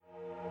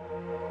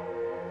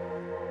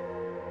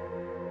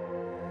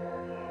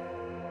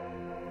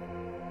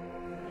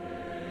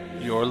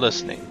You're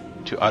listening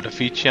to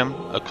Artificium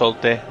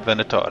Occulte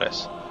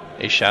Venatores,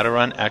 a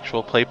Shadowrun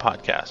actual play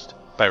podcast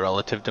by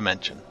Relative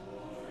Dimension.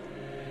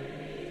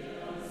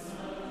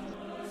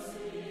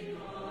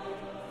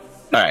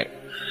 Alright,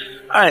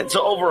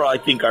 so overall I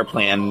think our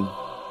plan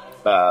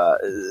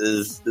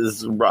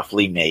is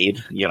roughly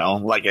made. You know,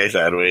 like I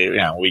said,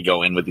 we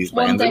go in with these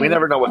plans and we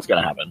never know what's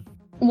going to happen.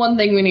 One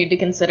thing we need to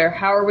consider,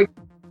 how are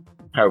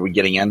we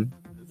getting in?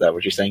 Is that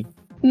what you're saying?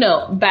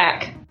 No,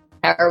 back.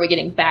 How are we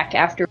getting back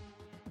after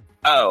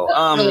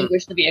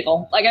relinquish the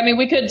vehicle? Like, I mean,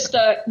 we could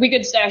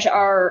stash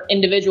our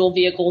individual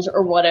vehicles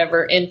or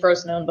whatever in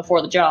Frostknown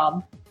before the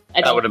job.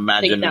 I would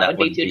imagine that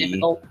would be too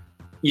difficult.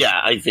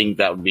 Yeah, I think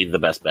that would be the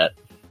best bet.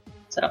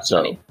 So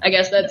I mean, I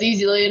guess that's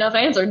easily enough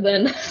answered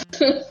then.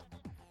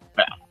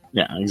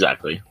 Yeah,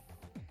 exactly.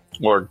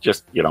 Or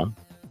just,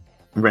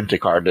 rent a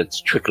car that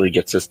strictly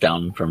gets us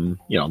down from,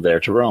 there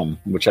to Rome,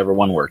 whichever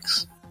one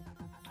works.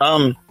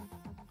 All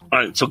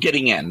right, so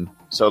getting in.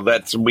 So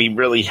we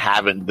really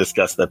haven't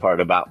discussed the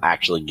part about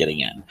actually getting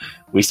in.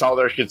 We saw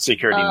their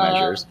security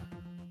measures.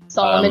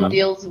 Solomon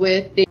deals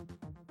with the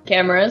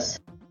cameras,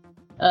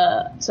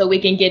 so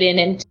we can get in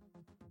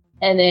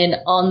and then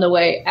on the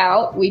way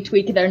out, we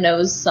tweak their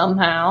nose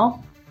somehow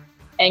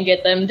and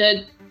get them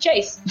to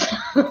chase.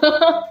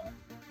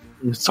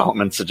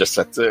 Solomon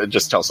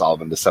just tell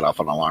Solomon to set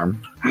off an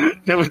alarm.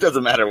 It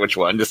doesn't matter which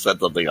one, just set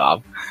something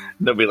off.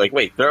 They'll be like,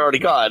 wait, they're already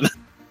gone.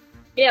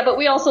 Yeah, but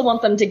we also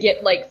want them to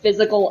get,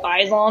 physical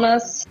eyes on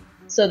us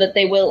so that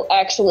they will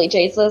actually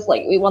chase us.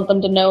 Like, we want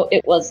them to know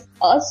it was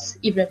us,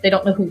 even if they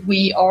don't know who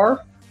we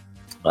are.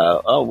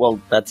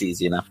 Well, that's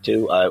easy enough,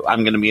 too.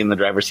 I'm going to be in the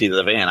driver's seat of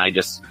the van.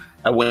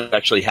 I wouldn't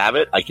actually have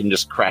it. I can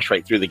just crash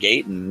right through the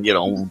gate and,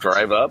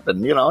 drive up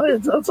and,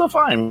 it's all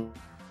fine.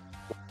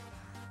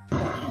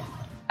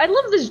 I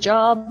love this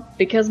job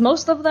because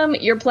most of them,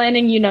 you're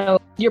planning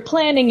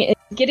is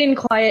get in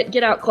quiet,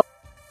 get out quiet.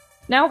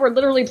 Now we're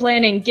literally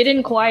planning, get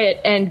in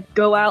quiet and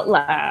go out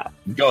loud.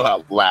 Go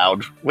out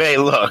loud. Wait,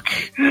 look.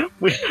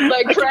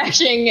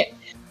 Crashing.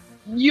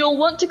 You'll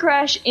want to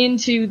crash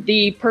into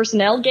the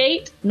personnel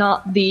gate,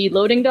 not the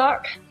loading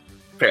dock.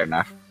 Fair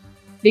enough.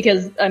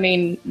 Because, I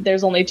mean,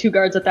 there's only 2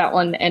 guards at that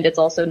one, and it's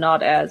also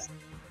not as...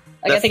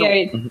 I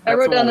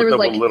wrote down there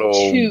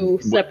was, 2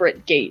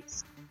 separate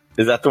gates.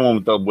 Is that the one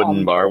with the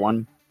wooden bar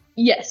one?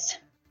 Yes.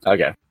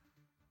 Okay.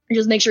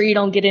 Just make sure you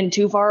don't get in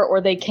too far,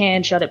 or they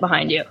can shut it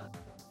behind you.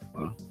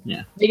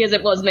 Yeah. Because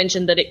it was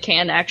mentioned that it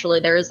can actually...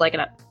 There is,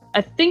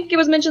 I think it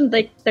was mentioned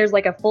there's,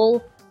 a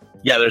full...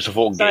 Yeah, there's a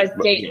full size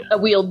gate, a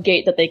wheeled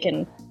gate that they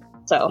can...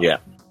 So... Yeah.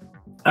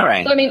 All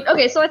right. So, I mean,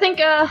 okay, so I think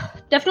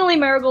definitely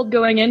Marigold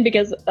going in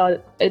because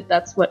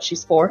that's what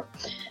she's for.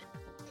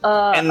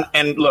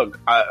 And look,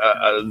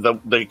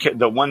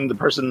 the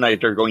person that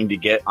they're going to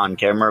get on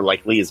camera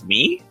likely is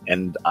me,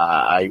 and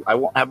I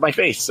won't have my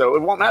face, so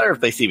it won't matter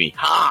if they see me.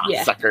 Ha,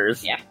 yeah.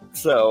 Suckers. Yeah.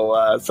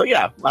 So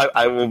yeah,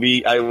 I will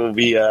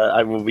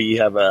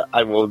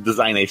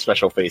design a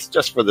special face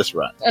just for this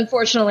run.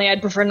 Unfortunately,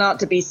 I'd prefer not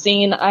to be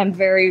seen. I'm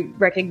very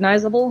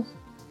recognizable.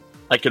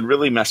 I could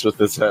really mess with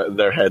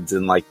their heads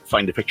and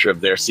find a picture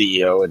of their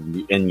CEO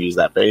and use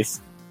that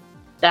face.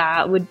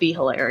 That would be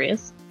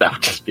hilarious. That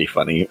would just be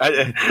funny.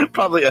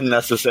 Probably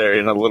unnecessary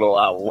and a little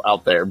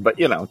out there, but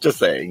just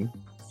saying.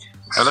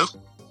 Hello?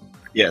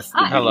 Yes.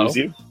 Hi. Hello. Lose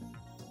you?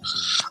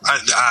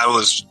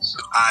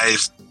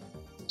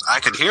 I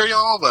could hear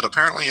y'all, but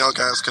apparently y'all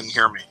guys couldn't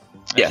hear me.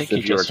 I think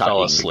you just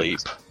fell asleep.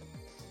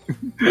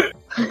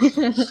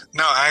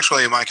 No,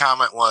 actually, my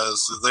comment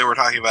was they were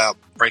talking about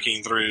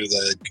breaking through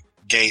the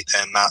gate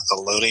and not the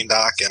loading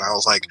dock, and I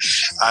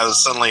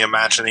was suddenly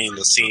imagining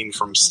the scene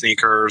from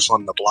Sneakers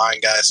when the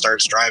blind guy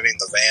starts driving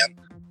the van.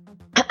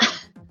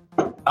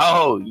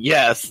 Oh,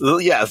 yes,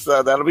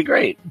 that'll be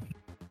great.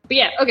 But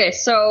yeah, okay,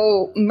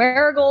 so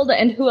Marigold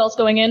and who else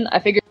going in? I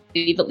figured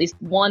leave at least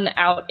one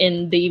out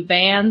in the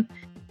van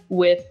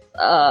with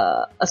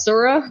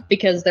Asura,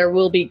 because there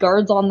will be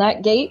guards on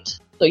that gate,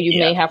 so you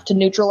may have to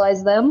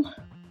neutralize them.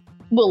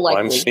 We'll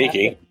likely I'm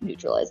sneaky. have to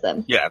neutralize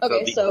them. Yeah.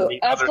 Okay, so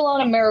Ascalon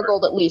and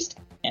Marigold at least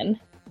in.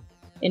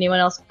 Anyone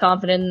else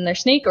confident in their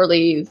sneak, or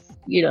leave,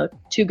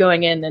 2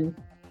 going in and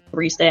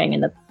 3 staying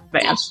in the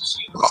van?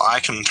 Well, I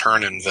can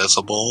turn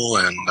invisible,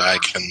 and I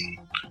can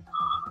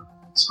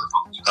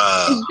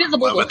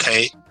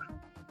levitate.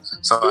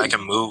 So I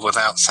can move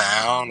without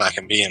sound. I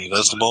can be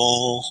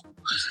invisible.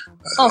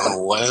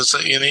 What is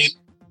it you need?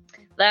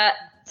 That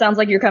sounds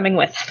like you're coming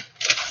with.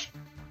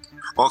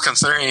 Well,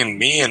 considering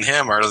me and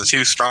him are the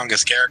 2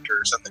 strongest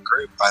characters in the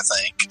group, I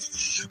think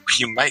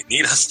you might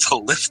need us to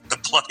lift the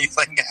bloody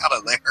thing out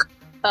of there.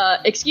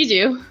 Excuse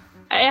you.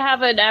 I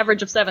have an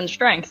average of 7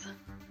 strength.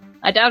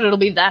 I doubt it'll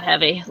be that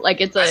heavy.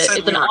 It's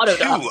an auto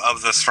dock. 2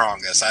 of the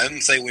strongest. I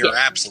didn't say we were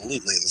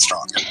absolutely the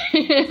strongest.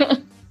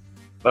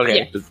 Okay,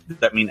 Yeah. Does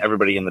that mean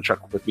everybody in the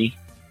truck with me?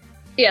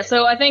 Yeah,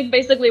 so I think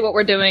basically what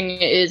we're doing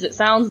is it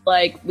sounds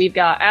like we've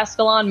got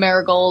Ascalon,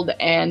 Marigold,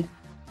 and...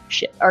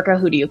 Shit, Arca,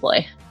 who do you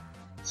play?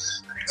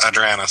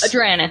 Adranus.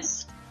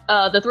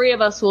 The 3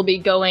 of us will be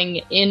going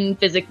in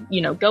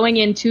going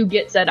in to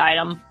get said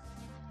item.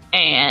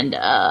 and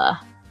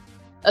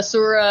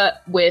Asura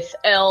with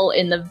Elle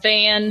in the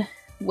van,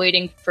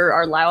 waiting for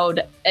our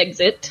loud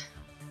exit.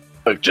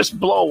 Look, just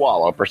blow a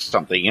wall up or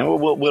something, and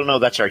we'll know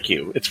that's our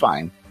cue. It's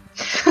fine.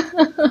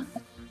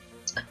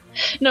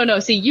 No,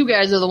 see, you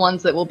guys are the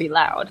ones that will be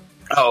loud.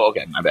 Oh,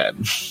 okay, my bad.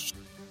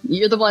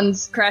 You're the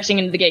ones crashing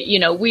into the gate.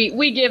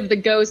 We give the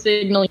go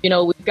signal,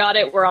 we've got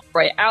it, we're on our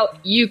way out.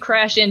 You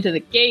crash into the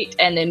gate,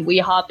 and then we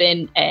hop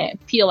in and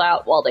peel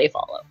out while they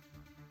follow.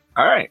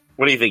 All right.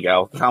 What do you think,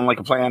 Al? Sound like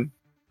a plan?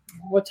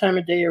 What time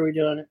of day are we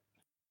doing it?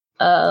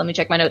 Let me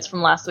check my notes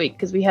from last week,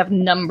 because we have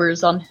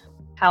numbers on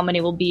how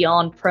many will be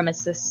on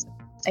premises,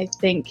 I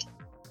think.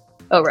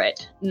 Oh,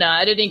 right. No,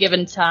 at any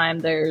given time,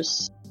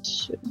 there's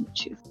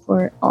 2,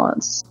 4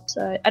 on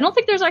site. I don't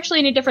think there's actually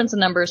any difference in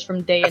numbers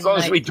from day and night. As long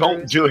as we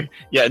don't do it.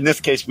 Yeah, in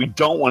this case, we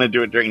don't want to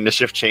do it during the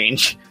shift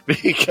change,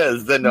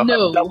 because then they'll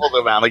have double the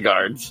amount of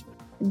guards.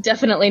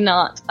 Definitely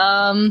not.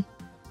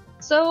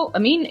 So, I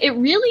mean, it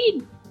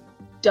really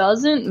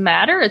doesn't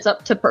matter. It's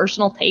up to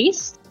personal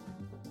taste.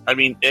 I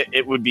mean,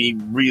 it would be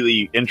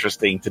really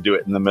interesting to do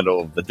it in the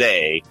middle of the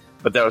day,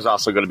 but there was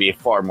also going to be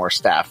far more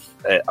staff,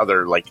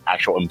 other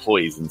actual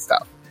employees and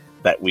stuff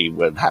that we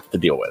would have to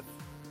deal with.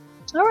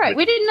 All right,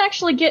 we didn't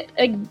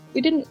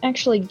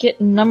actually get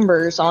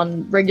numbers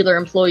on regular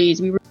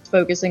employees. We were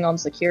focusing on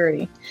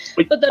security,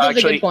 but that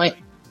is a good point.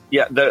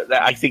 Yeah,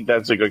 I think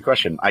that's a good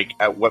question.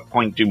 At what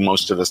point do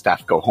most of the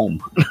staff go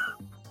home?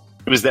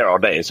 It was there all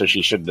day, so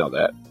she should know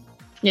that.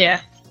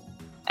 Yeah.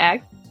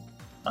 Ag?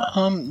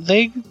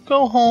 They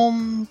go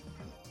home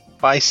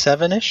by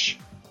 7-ish.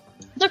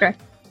 Okay.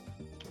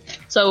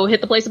 So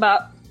hit the place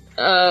about,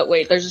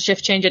 there's a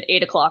shift change at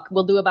 8 o'clock.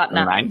 We'll do about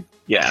 9.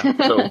 Yeah.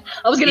 So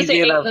I was going to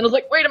say 8, enough. and then I was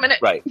like, wait a minute.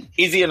 Right.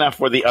 Easy enough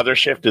where the other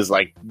shift is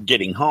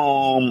getting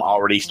home,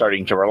 already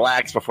starting to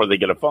relax before they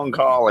get a phone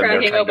call. And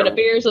cracking open a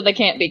beer so they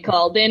can't be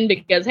called in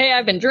because, hey,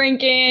 I've been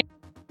drinking.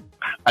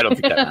 I don't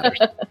think that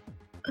matters.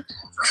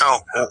 Oh,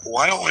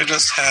 why don't we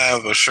just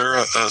have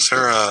Asura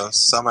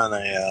summon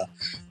a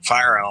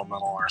fire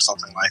elemental or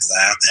something like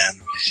that,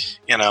 and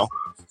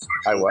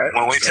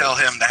when we tell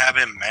him to have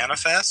him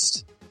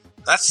manifest,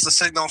 that's the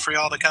signal for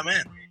y'all to come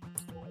in.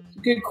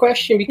 Good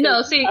question,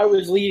 because I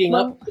was leading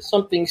up to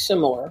something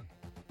similar.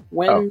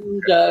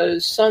 When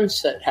does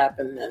sunset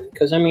happen then?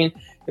 Because, I mean,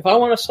 if I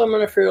want to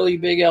summon a fairly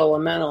big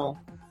elemental,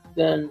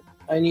 then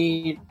I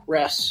need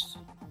rest.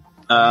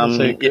 That's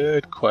a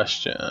good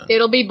question.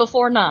 It'll be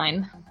before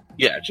 9.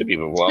 Yeah, it should be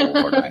well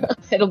before 9.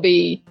 It'll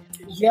be...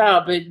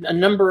 Yeah, but a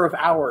number of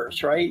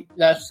hours, right?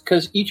 That's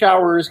because each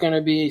hour is going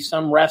to be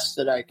some rest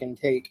that I can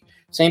take.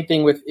 Same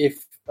thing with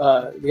if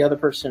the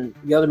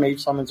other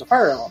mage summons a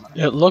fire element.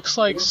 It looks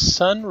like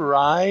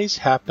sunrise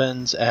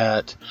happens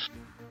at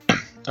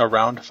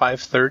around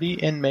 5:30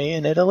 in May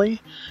in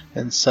Italy,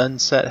 and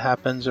sunset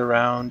happens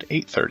around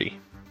 8:30.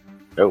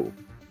 Oh.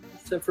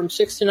 So from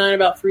 6 to 9,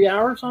 about 3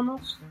 hours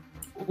almost?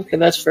 Okay,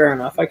 that's fair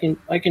enough. I can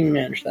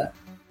manage that.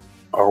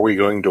 Are we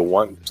going to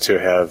want to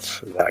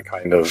have that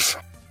kind of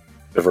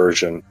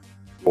diversion?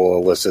 Will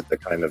elicit the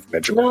kind of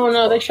magical...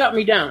 No, they shot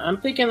me down.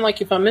 I'm thinking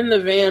if I'm in the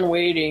van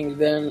waiting,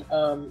 then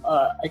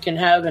I can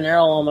have an air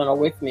elemental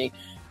with me,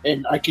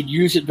 and I could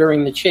use it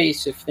during the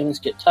chase if things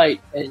get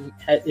tight, and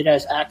it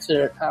has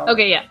accident power.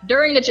 Okay, yeah.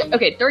 During the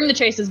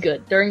chase is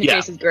good. During the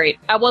chase is great.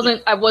 I was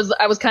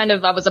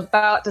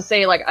about to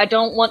say, I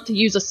don't want to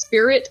use a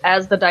spirit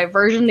as the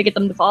diversion to get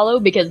them to follow,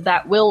 because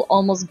that will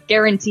almost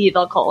guarantee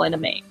they'll call in a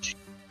mage.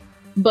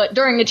 But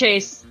during the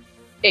chase,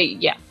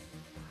 yeah.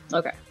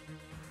 Okay.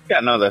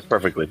 Yeah, no, that's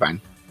perfectly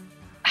fine.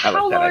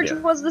 How large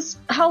was this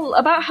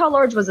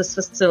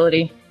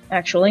facility,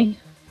 actually?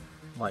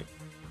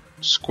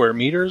 Square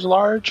meters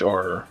large,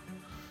 or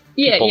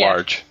people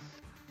large?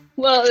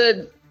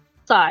 Well,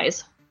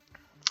 size.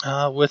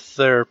 With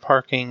their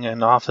parking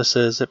and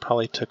offices, it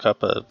probably took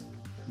up a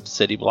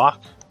city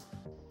block.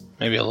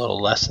 Maybe a little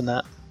less than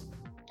that.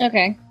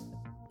 Okay.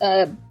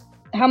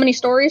 How many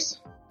stories?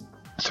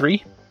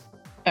 3.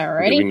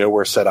 Alrighty. Do we know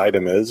where said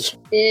item is?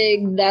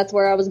 That's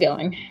where I was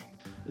going.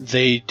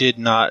 They did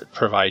not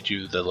provide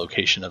you the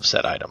location of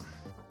said item.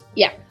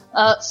 Yeah.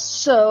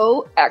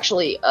 So,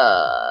 actually,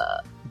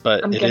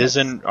 But it is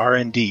in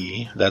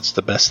R&D. That's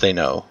the best they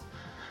know.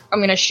 I'm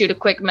going to shoot a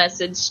quick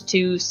message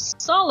to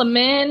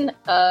Solomon,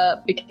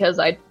 because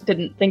I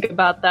didn't think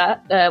about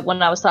that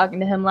when I was talking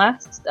to him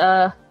last.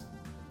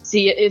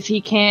 See if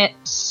he can't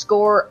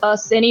score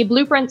us any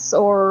blueprints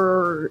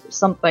or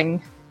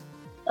something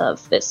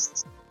of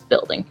this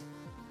building.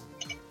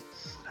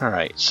 All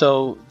right.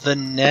 So the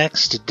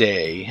next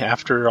day,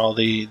 after all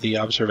the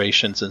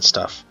observations and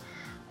stuff,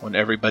 when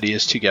everybody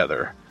is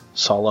together,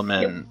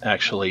 Solomon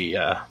actually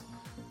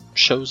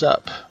shows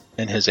up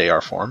in his AR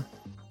form.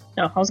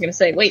 No, I was going to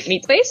say, wait,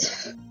 meat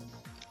space?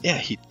 Yeah,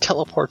 he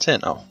teleports in.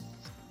 Oh.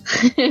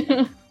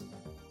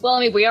 Well, I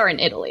mean, we are in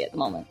Italy at the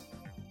moment.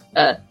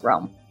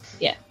 Rome.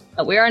 Yeah.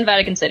 We are in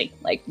Vatican City.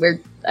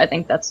 I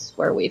think that's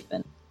where we've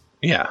been.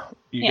 Yeah.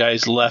 You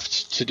guys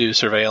left to do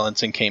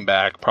surveillance and came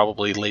back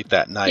probably late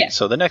that night. Yeah.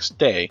 So the next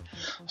day,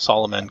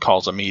 Solomon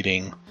calls a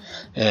meeting,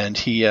 and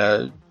he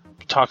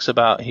talks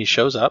about, he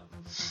shows up.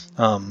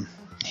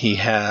 He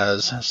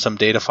has some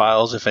data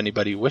files if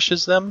anybody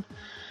wishes them.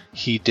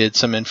 He did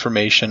some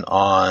information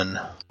on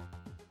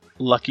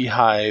Lucky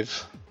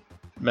Hive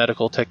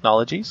Medical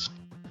Technologies.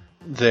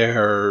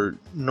 Their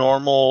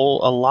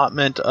normal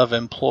allotment of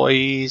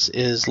employees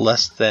is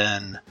less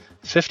than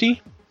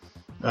 50.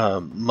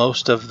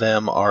 Most of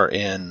them are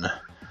in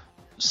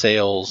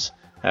sales,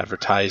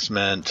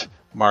 advertisement,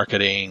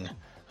 marketing,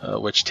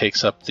 which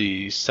takes up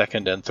the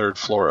second and third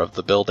floor of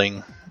the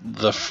building.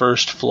 The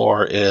first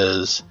floor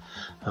is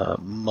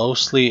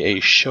mostly a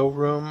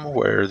showroom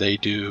where they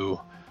do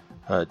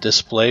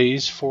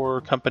displays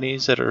for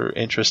companies that are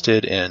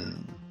interested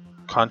in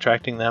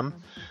contracting them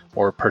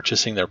or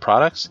purchasing their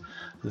products.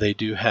 They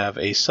do have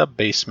a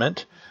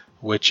sub-basement,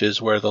 which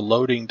is where the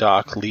loading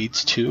dock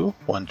leads to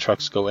when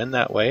trucks go in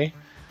that way.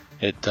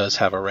 It does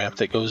have a ramp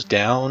that goes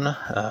down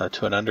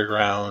to an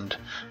underground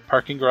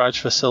parking garage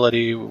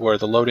facility where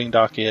the loading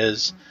dock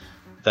is.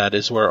 That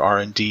is where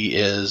R&D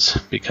is,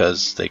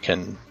 because they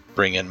can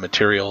bring in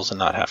materials and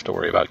not have to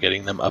worry about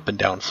getting them up and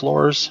down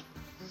floors.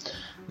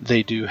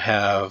 They do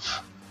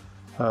have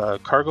a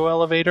cargo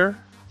elevator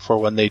for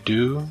when they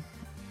do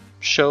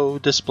show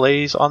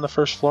displays on the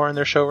first floor in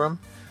their showroom.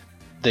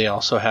 They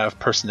also have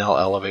personnel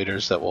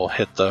elevators that will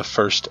hit the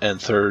first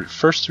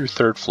through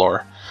third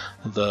floor.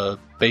 The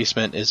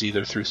basement is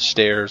either through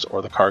stairs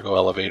or the cargo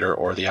elevator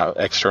or the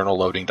external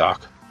loading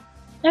dock.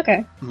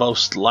 Okay.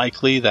 Most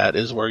likely that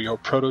is where your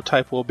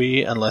prototype will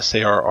be, unless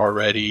they are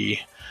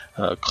already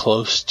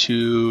close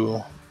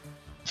to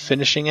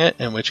finishing it,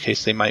 in which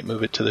case they might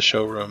move it to the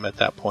showroom at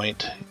that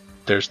point.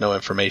 There's no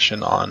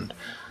information on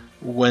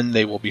when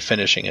they will be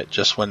finishing it,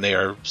 just when they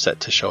are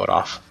set to show it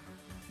off.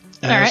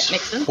 As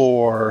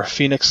for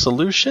Phoenix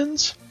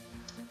Solutions,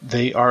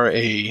 they are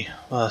a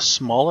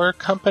smaller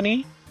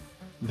company.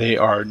 They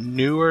are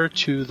newer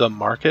to the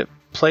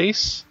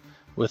marketplace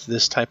with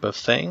this type of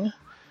thing.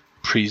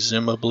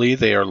 Presumably,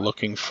 they are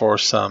looking for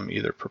some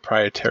either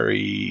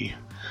proprietary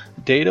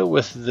data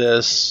with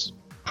this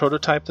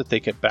prototype that they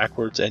can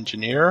backwards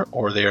engineer,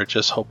 or they are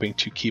just hoping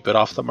to keep it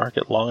off the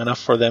market long enough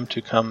for them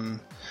to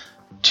come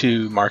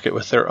to market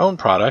with their own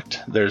product.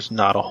 There's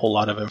not a whole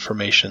lot of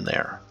information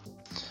there.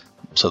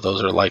 So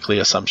those are likely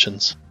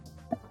assumptions.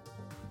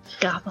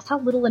 God, with how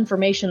little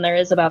information there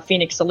is about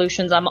Phoenix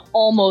Solutions, I'm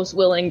almost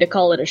willing to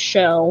call it a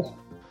shell.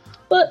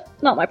 But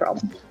not my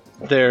problem.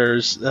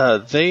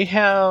 They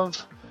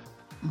have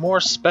more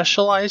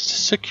specialized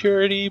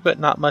security, but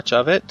not much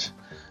of it.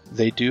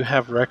 They do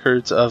have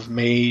records of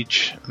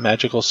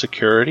magical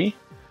security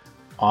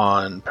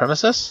on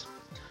premises.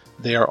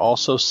 They are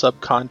also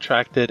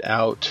subcontracted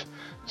out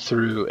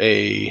through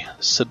a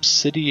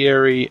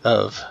subsidiary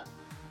of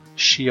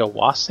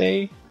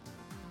Shiawase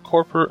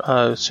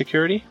corporate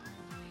security.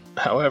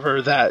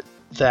 However,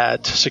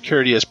 that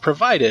security is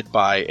provided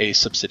by a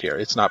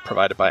subsidiary. It's not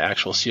provided by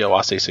actual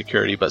Shiawase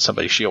security, but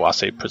somebody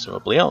Shiawase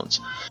presumably owns.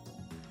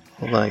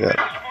 Hold on, I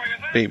got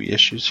baby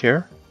issues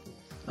here.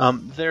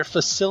 Their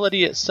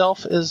facility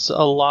itself is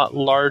a lot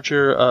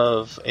larger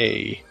of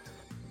a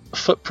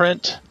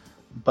footprint,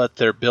 but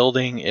their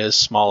building is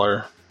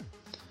smaller.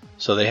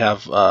 So they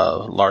have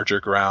larger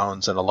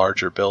grounds and a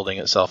larger building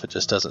itself. It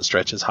just doesn't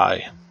stretch as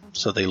high.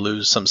 So they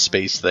lose some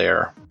space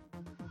there.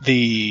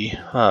 The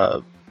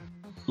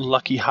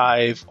Lucky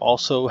Hive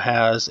also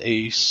has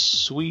a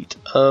suite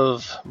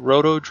of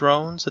roto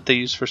drones that they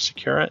use for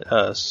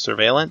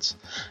surveillance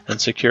and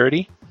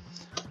security.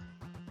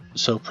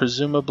 So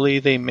presumably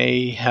they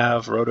may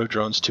have roto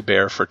drones to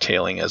bear for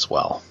tailing as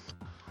well.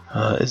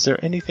 Is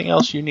there anything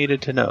else you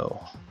needed to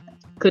know?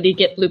 Could he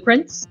get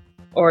blueprints?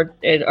 Or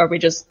are we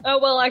just... Oh,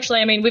 well,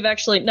 actually, I mean,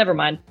 never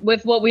mind.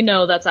 With what we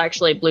know, that's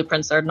actually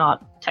blueprints are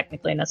not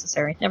technically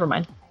necessary. Never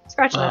mind.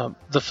 Scratch that.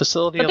 The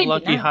facility of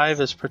Lucky Hive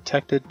is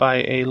protected by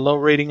a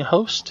low-rating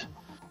host.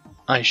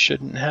 I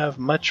shouldn't have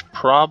much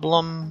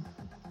problem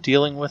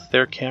dealing with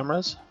their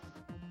cameras.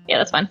 Yeah,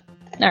 that's fine.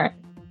 All right.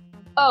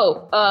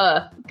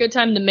 Oh, good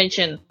time to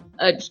mention,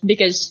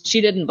 because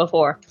she didn't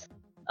before.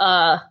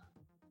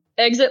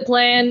 Exit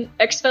plan,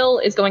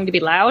 exfil is going to be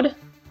loud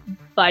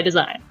by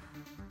design.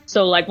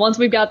 So, once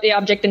we've got the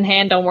object in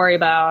hand, don't worry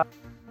about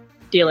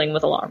dealing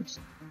with alarms.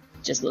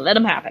 Just let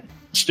them happen.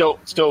 Still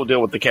deal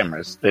with the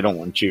cameras. They don't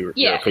want your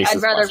face.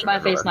 I'd rather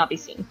my face not be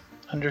seen.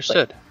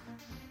 Understood.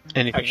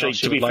 Anything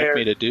else you would like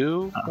me to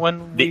do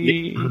when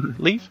we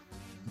leave?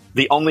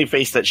 The only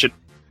face that should...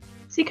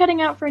 Is he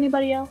cutting out for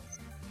anybody else?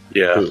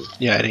 Yeah.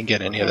 Yeah, I didn't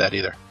get any of that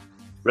either.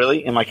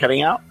 Really? Am I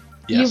cutting out?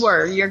 Yes. You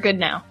were. You're good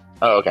now.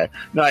 Oh, okay.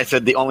 No, I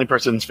said the only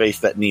person's face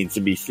that needs to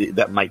be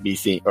that might be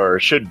seen or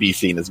should be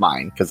seen is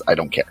mine, because I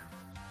don't care.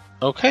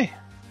 Okay.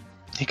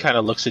 He kind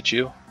of looks at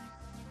you.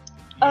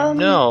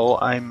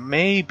 I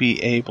may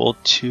be able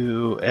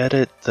to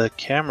edit the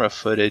camera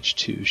footage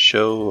to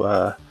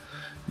show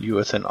you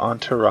with an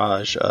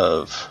entourage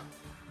of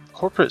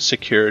corporate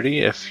security,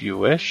 if you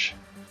wish.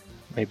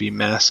 Maybe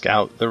mask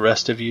out the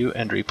rest of you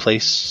and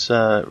replace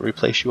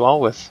you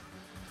all with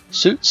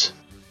suits.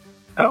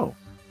 Oh.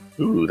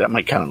 Ooh, that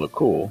might kind of look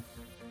cool.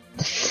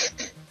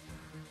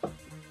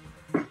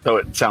 So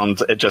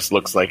it just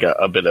looks like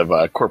a bit of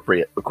a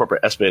corporate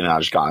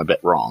espionage gone a bit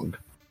wrong.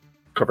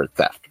 Corporate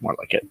theft, more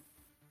like it.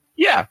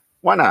 Yeah,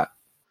 why not?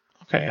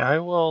 Okay, I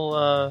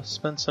will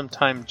spend some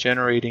time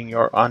generating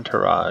your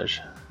entourage.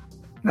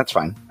 That's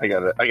fine. I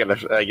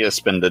gotta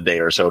spend a day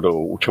or so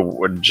to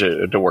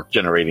work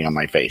generating on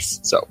my face,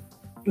 so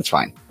it's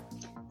fine.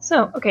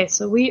 So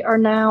we are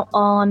now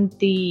on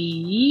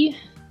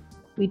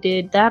we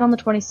did that on the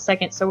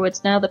 22nd, so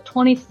it's now the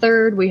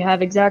 23rd. We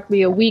have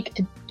exactly a week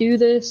to do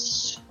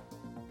this.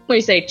 What do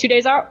you say, 2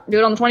 days out? Do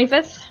it on the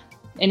 25th?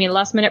 Any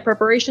last minute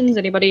preparations?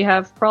 Anybody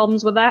have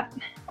problems with that?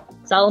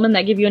 Solomon,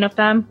 that give you enough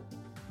time?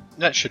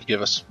 That should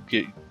give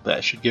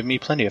me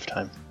plenty of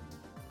time.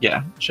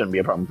 Yeah, shouldn't be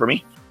a problem for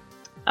me.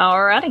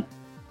 Alrighty.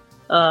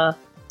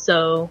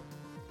 So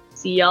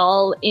see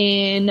y'all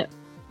in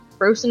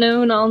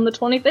Frosinone on the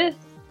 25th.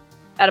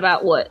 At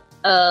about what?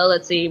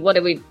 Let's see. What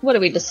did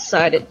we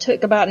decide? It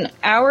took about an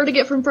hour to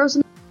get from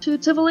Frosinone to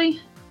Tivoli.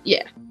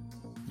 Yeah.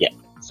 Yeah.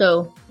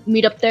 So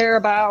meet up there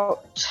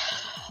about.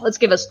 Let's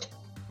give us.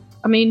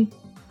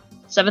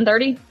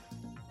 7:30.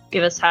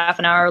 Give us half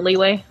an hour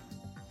leeway.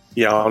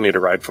 Yeah, I'll need a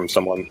ride from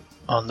someone.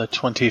 On the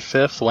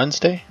 25th,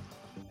 Wednesday?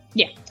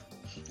 Yeah.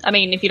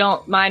 If you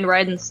don't mind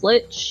riding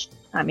Slitch,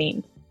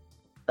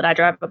 but I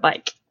drive a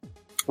bike.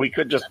 We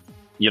could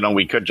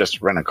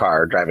just rent a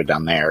car, drive it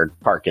down there,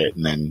 park it,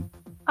 and then...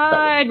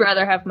 I'd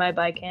rather have my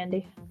bike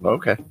handy.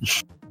 Okay.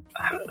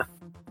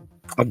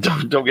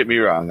 Don't get me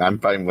wrong, I'm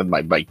fine with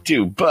my bike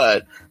too,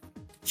 but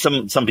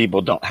some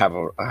people don't have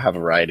a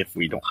ride if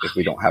we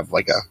don't have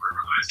like a...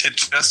 It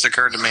just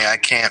occurred to me I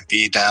can't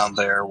be down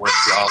there with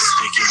y'all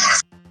sneaking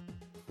in.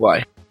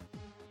 Why?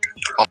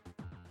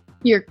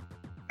 You're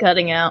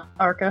cutting out,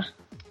 Arca.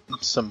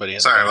 Somebody in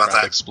the Sorry about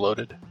background that.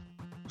 exploded.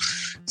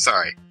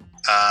 Sorry.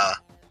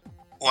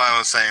 What I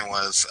was saying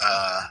was,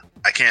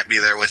 I can't be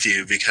there with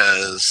you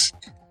because...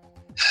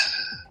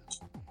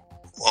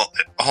 Well,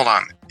 hold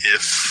on.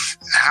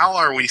 How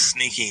are we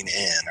sneaking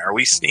in? Are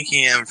we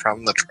sneaking in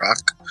from the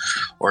truck?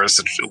 Or is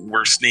it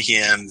we're sneaking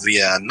in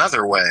via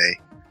another way?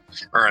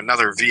 Or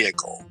another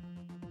vehicle?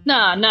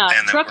 No.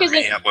 Truck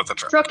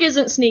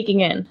isn't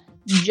sneaking in.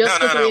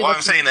 Just No. What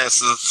I'm saying is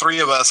the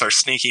three of us are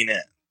sneaking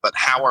in. But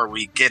how are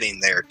we getting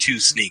there to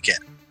sneak in?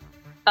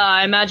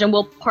 I imagine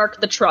we'll park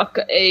the truck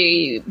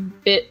a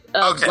bit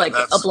of,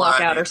 a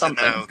block out or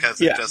something. Because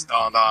it just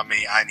dawned on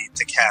me I need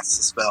to cast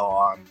a spell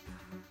on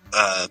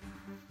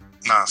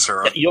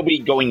Nasura. You'll be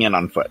going in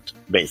on foot,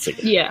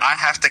 basically. Yeah. I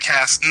have to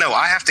cast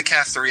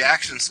the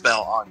reaction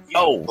spell on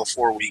you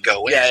before we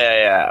go in.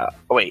 Yeah.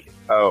 Wait.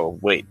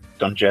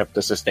 Don't you have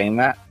to sustain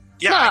that?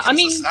 Yeah,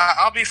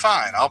 I'll be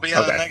fine. I'll be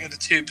on a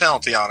 -2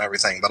 penalty on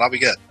everything, but I'll be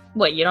good.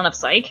 What, you don't have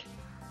psych?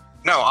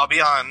 No, I'll be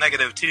on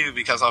 -2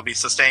 because I'll be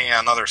sustaining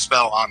another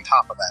spell on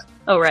top of that.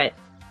 Oh, right.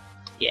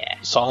 Yeah.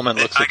 Solomon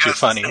looks at you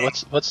funny.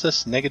 What's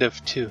this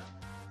 -2?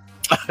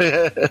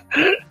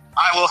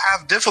 I will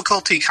have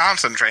difficulty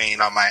concentrating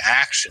on my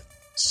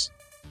actions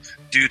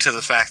due to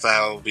the fact that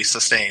I will be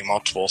sustaining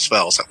multiple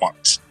spells at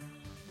once.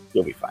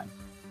 You'll be fine.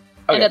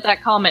 Okay. And at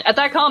that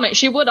comment,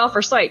 she would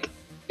offer psych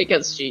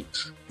because she.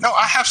 No,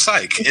 I have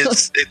psych.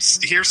 It's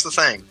here's the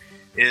thing: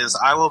 is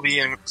I will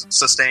be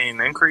sustaining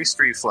increased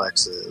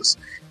reflexes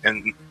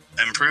and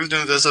improved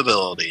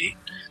invisibility,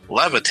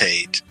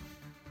 levitate.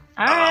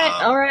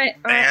 All right.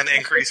 And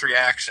increase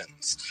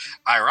reactions.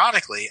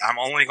 Ironically, I'm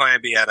only going to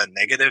be at a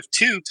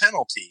 -2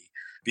 penalty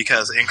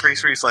because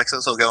increased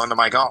reflexes will go into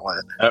my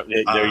gauntlet.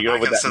 There you go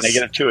with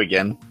that -2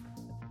 again.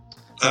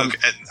 Okay,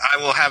 I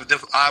will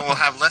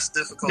have less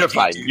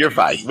difficulty. You're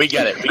fine. We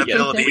get it. We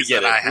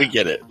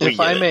get it. If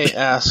I may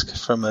ask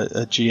from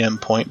a GM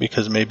point,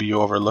 because maybe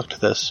you overlooked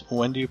this,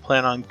 when do you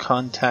plan on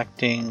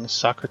contacting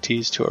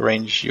Socrates to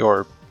arrange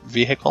your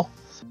vehicle?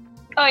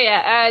 Oh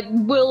yeah,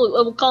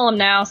 we'll call him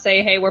now.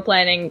 Say, hey, we're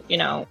planning,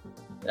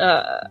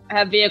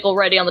 have vehicle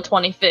ready on the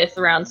 25th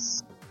around.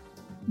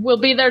 We'll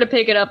be there to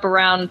pick it up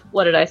around.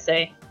 What did I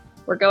say?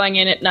 We're going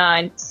in at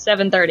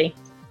 7:30.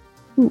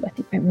 Ooh, I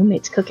think my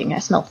roommate's cooking. I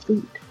smell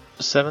food.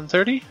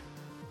 7:30?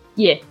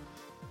 Yeah.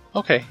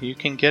 Okay, you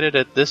can get it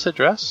at this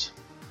address.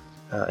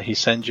 He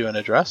sends you an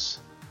address,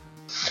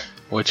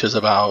 which is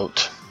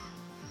about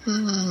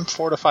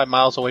 4 to 5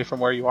 miles away from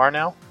where you are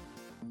now.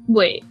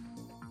 Wait.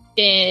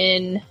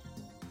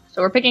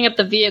 So we're picking up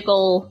the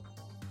vehicle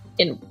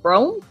in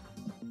Rome?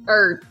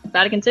 Or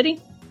Vatican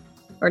City?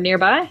 Or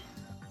nearby?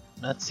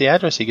 That's the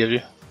address he gives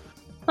you.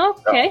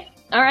 Okay.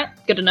 Alright,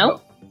 good to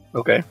know.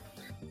 Okay.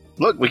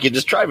 Look, we can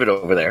just drive it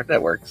over there.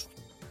 That works.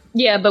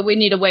 Yeah, but we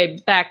need a way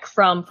back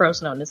from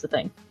Frosinone is the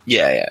thing.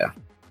 Yeah.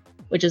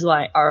 Which is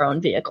why our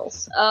own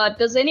vehicles.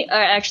 Does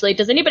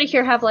anybody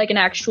here have an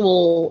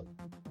actual,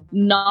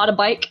 not a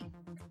bike?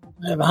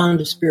 I have a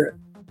Honda Spirit.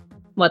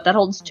 What, that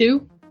holds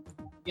 2?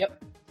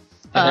 Yep.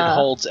 And it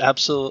holds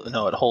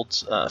it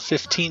holds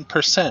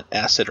 15%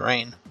 acid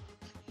rain.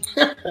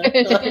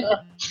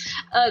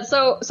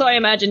 So I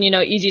imagine,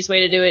 easiest way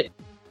to do it,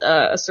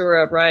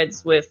 Asura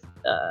rides with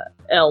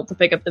L to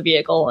pick up the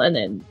vehicle, and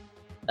then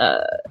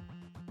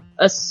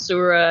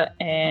Asura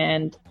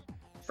and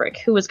frick,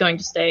 who was going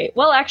to stay?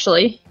 Well,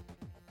 actually,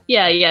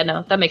 yeah,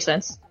 no, that makes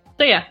sense.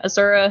 So yeah,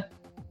 Asura,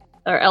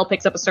 or Elle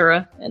picks up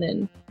Asura, and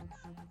then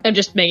I'm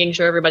just making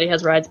sure everybody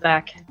has rides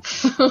back.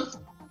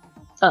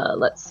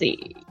 Let's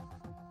see.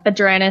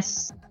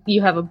 Adranus,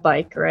 you have a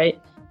bike,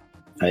 right?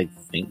 I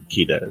think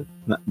he does.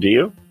 Do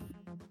you?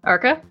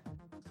 Arca?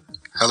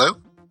 Hello?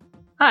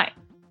 Hi.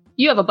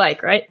 You have a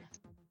bike, right?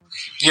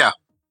 Yeah.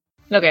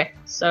 Okay,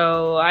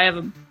 so I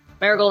have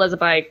Marigold has a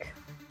bike.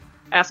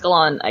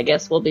 Ascalon, I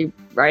guess, will be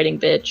riding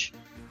bitch.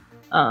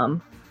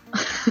 And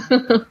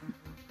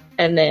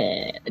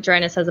then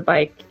Adranus has a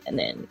bike, and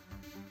then...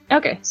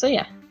 Okay, so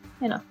yeah,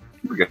 you know.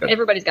 We're good.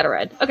 Everybody's got a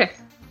ride. Okay.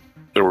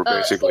 So we're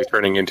basically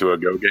turning into a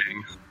go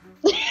gang.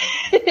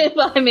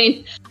 Well, I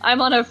mean,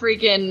 I'm on a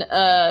freaking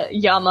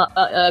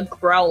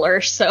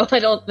growler, so I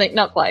don't think...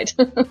 Not quite.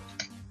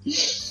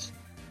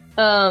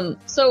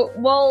 So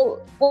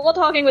while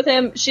talking with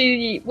him,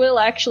 she will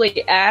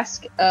actually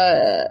ask,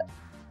 oh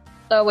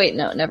wait,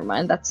 no, never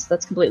mind. That's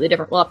completely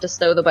different. We'll have to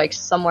stow the bike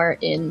somewhere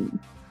in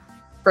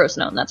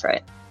Frostnone, that's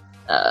right.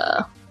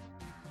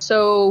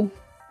 So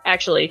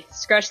actually,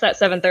 scratch that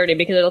 7:30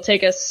 because it'll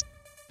take us,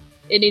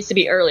 it needs to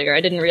be earlier.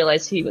 I didn't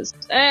realize he was,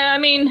 I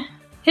mean,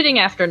 hitting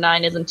after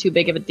 9 isn't too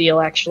big of a deal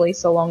actually,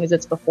 so long as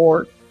it's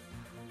before,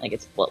 like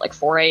it's what, like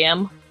 4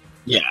 a.m.?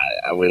 Yeah,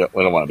 we don't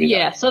want to be.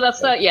 Yeah, so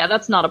that's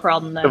that's not a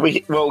problem then.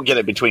 We'll get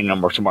it between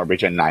somewhere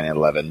between 9 and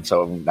 11,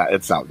 so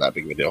it's not that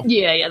big of a deal.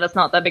 Yeah, that's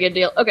not that big a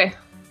deal. Okay,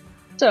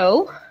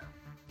 so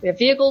we have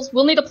vehicles.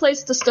 We'll need a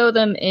place to stow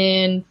them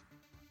in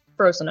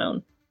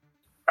Frostnone.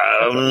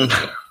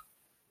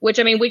 Which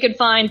I mean, we could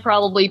find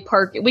probably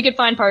We could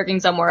find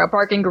parking somewhere, a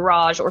parking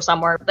garage or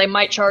somewhere. They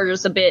might charge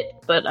us a bit,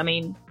 but I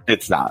mean,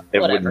 it's not. It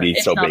wouldn't be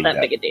so big. It's not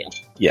that big a deal.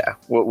 Yeah,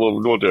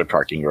 we'll do a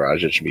parking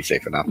garage. It should be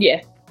safe enough. Yeah,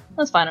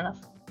 that's fine enough.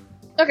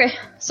 Okay,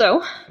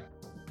 so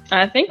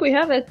I think we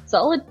have a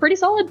pretty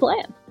solid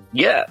plan.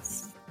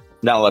 Yes.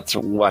 Now let's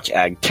watch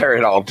Ag tear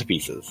it all to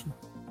pieces.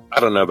 I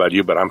don't know about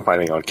you, but I'm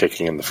planning on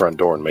kicking in the front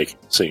door and making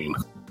a scene.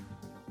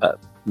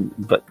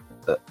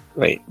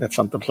 Wait, that's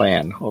not the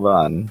plan. Hold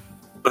on.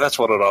 But that's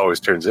what it always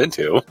turns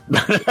into.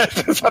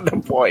 That's not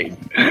the point.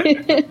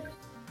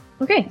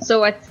 Okay,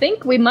 so I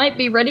think we might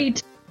be ready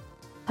to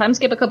time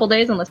skip a couple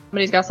days unless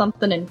somebody's got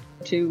something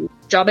into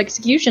job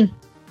execution.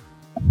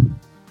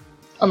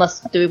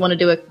 Unless, do we want to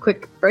do a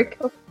quick break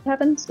of what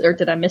happens? Or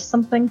did I miss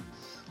something?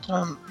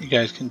 You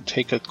guys can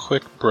take a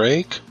quick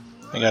break.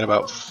 I got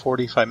about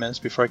 45 minutes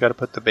before I got to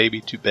put the baby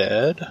to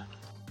bed.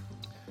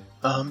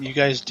 You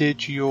guys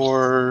did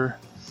your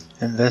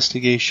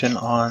investigation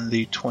on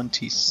the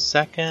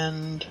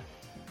 22nd.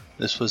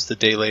 This was the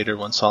day later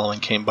when Solomon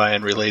came by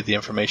and relayed the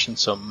information.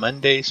 So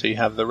Monday, so you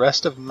have the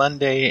rest of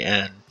Monday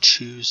and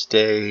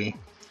Tuesday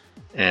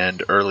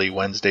and early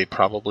Wednesday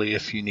probably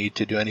if you need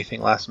to do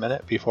anything last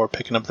minute before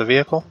picking up the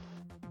vehicle.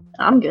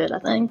 I'm good, I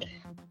think.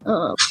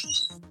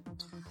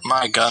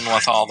 My gun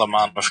with all the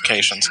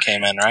modifications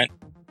came in, right?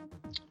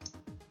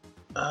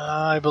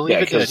 I believe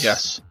it did,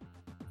 yes.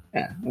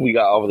 Yeah, we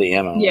got all of the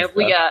ammo. Yeah,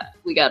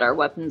 we got our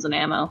weapons and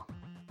ammo.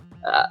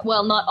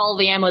 Well, not all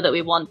the ammo that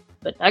we want,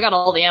 but I got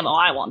all the ammo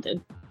I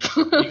wanted.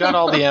 You got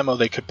all the ammo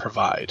they could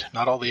provide,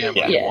 not all the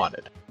ammo you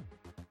wanted.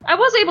 I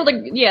was able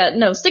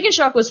to, Stick and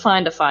Shock was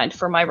fine to find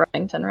for my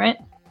Remington, right?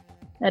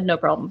 I had no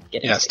problem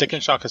getting it. Yeah, Stick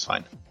and Shock is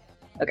fine.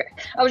 Okay.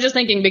 I was just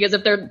thinking, because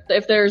if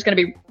there's going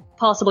to be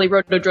possibly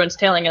roto drones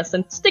tailing us,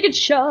 then Stick and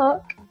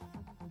Shock!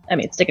 I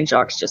mean, Stick and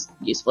Shock's just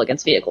useful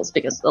against vehicles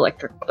because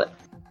electric, but...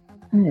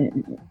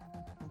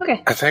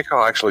 Okay. I think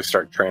I'll actually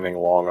start training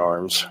long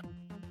arms.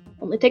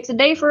 Only takes a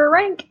day for a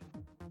rank.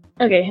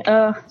 Okay,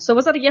 so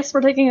was that a yes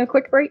for taking a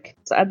quick break?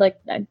 So I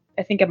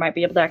think I might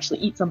be able to actually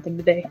eat something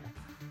today.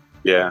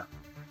 Yeah.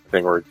 I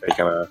think we're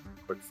taking a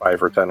quick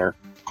 5 or 10er.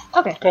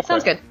 Okay,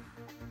 sounds good.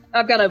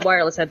 I've got a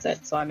wireless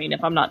headset, so I mean,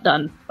 if I'm not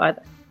done by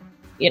the...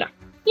 You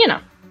know.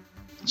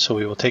 So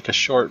we will take a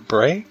short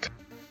break.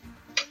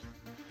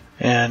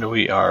 And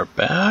we are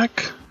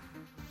back.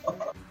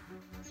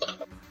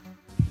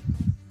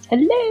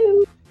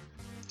 Hello!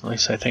 At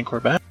least I think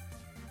we're back.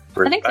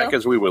 We're back so.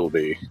 As we will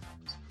be.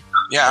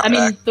 Yeah, I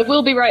mean, the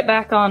we'll be right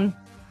back on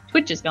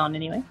Twitch is gone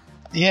anyway.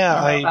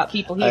 Yeah,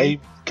 I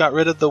got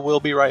rid of the "we'll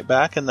be right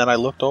back," and then I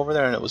looked over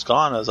there and it was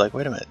gone. I was like,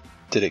 "Wait a minute,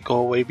 did it go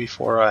away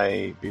before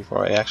I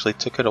actually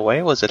took it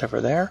away? Was it ever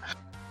there?"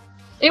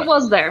 It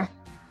was there.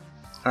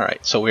 All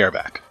right, so we are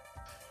back.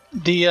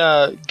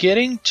 The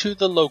getting to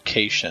the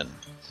location,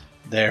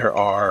 there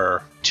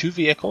are 2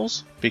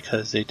 vehicles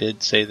because they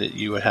did say that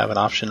you would have an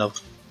option of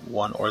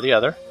one or the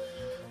other.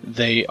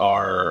 They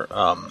are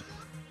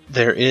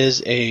there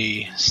is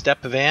a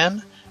step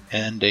van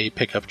and a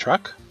pickup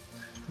truck.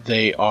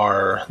 They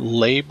are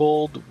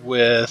labeled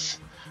with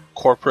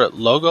corporate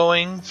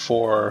logoing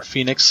for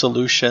Phoenix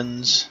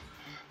Solutions,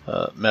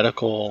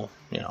 medical,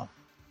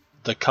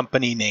 the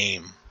company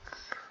name.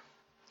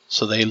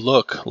 So they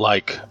look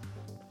like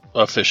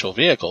official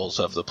vehicles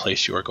of the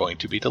place you are going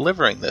to be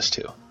delivering this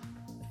to.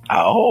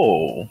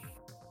 Oh,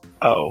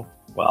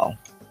 well,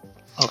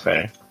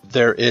 okay.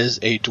 There is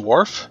a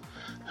dwarf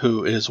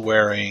who is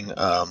wearing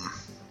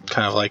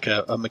kind of like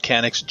a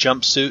mechanic's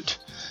jumpsuit,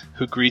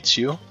 who greets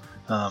you.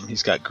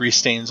 He's got grease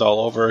stains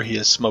all over. He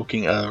is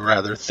smoking a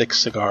rather thick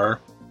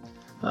cigar.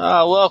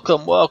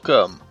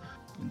 Welcome.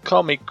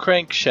 Call me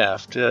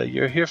Crankshaft.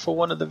 You're here for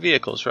one of the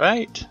vehicles,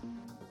 right?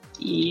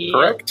 Yeah.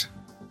 Correct.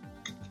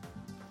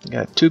 I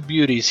got 2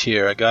 beauties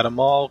here. I got them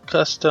all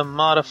custom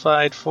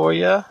modified for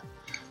you.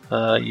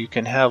 You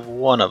can have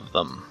one of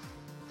them.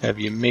 Have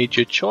you made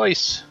your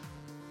choice?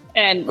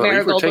 And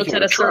Marigold looks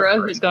at Asura,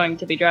 who's going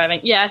to be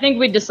driving. Yeah, I think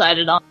we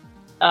decided on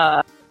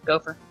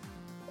Gopher.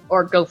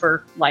 Or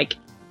Gopher-like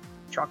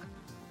truck.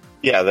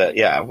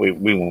 Yeah, we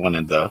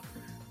wanted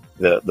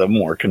the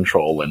more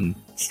control and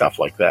stuff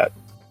like that.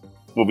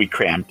 We'll be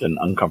cramped and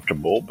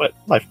uncomfortable, but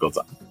life goes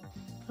on.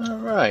 All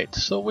right.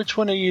 So which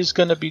one of you is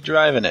going to be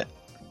driving it?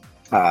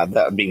 That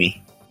would be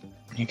me.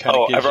 He kind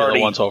of gives you the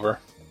once over.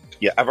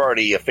 Yeah, I've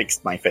already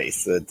fixed my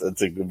face.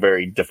 It's a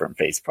very different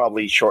face.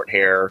 Probably short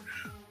hair,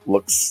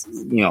 looks,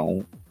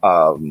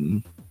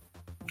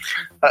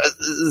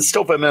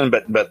 still feminine,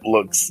 but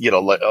looks,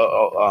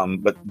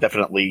 but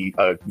definitely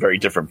very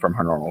different from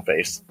her normal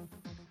face.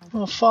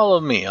 Well, follow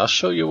me. I'll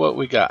show you what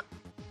we got.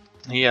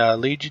 He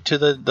leads you to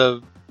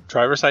the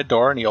driver's side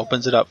door, and he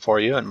opens it up for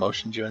you and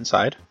motions you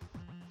inside.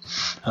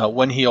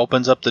 When he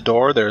opens up the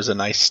door, there's a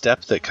nice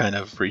step that kind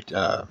of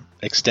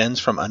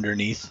extends from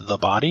underneath the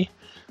body,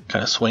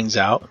 kind of swings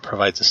out, and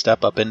provides a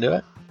step up into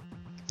it.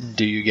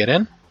 Do you get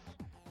in?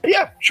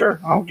 Yeah,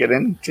 sure. I'll get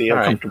in. See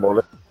how comfortable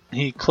it is.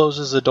 He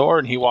closes the door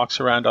and he walks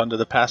around onto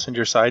the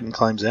passenger side and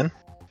climbs in.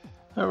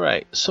 All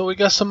right, so we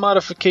got some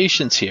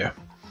modifications here.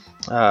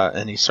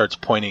 And he starts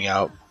pointing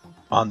out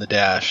on the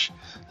dash.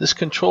 This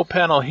control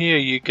panel here,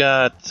 you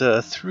got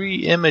 3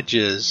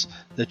 images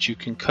that you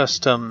can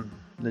custom,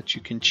 that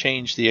you can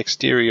change the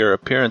exterior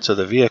appearance of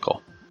the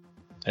vehicle.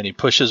 And he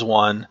pushes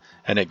one,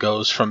 and it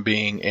goes from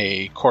being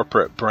a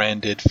corporate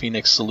branded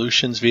Phoenix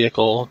Solutions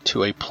vehicle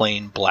to a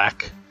plain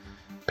black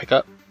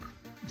pickup.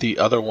 The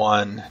other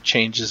one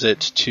changes it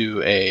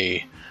to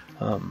a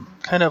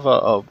kind of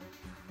a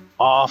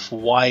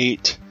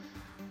off-white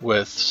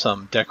with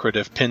some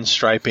decorative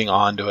pinstriping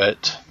onto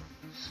it.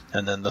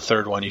 And then the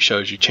third one he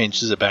shows you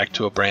changes it back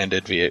to a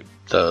branded vehicle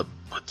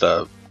with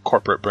the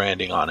corporate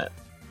branding on it.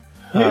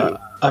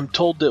 I'm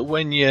told that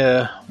when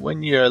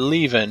you're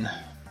leaving,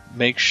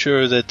 make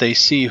sure that they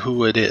see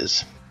who it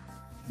is.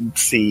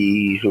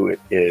 See who it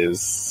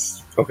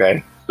is.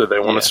 Okay. So they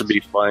want us to be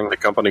flying the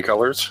company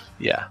colors?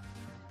 Yeah.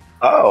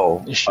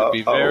 Oh. It should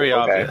be very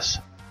obvious.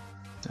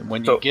 And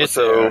when you get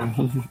there...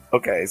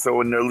 Okay, so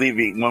when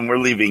we're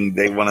leaving,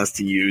 they want us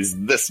to use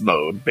this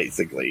mode,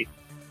 basically.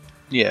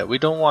 Yeah, we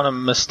don't want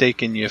them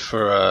mistaking you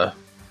for a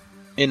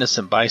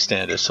innocent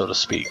bystander, so to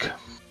speak.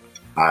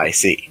 I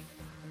see.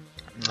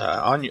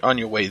 On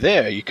your way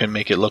there, you can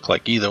make it look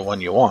like either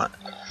one you want.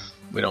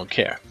 We don't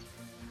care.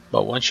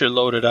 But once you're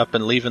loaded up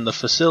and leaving the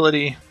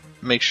facility,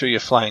 make sure you're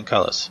flying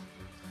colors.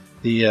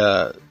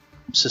 The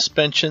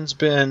suspension's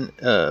been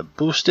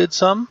boosted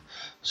some,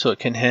 so it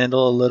can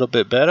handle a little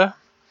bit better.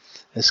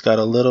 It's got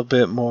a little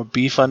bit more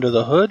beef under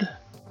the hood.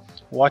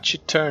 Watch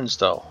your turns,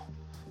 though.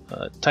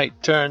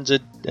 Tight turns,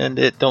 it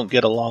don't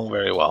get along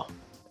very well.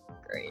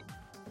 Great.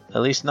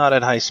 At least not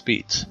at high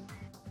speeds.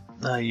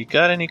 You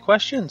got any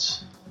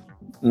questions?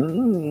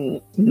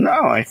 No,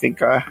 I think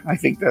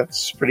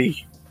that's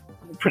pretty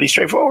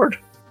straightforward.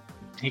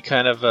 He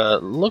kind of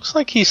looks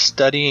like he's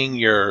studying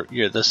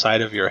the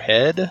side of your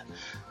head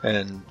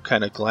and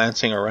kind of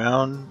glancing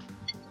around.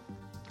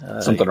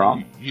 Something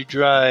wrong? You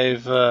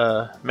drive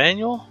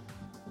manual?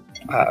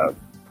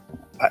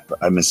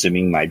 I'm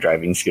assuming my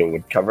driving skill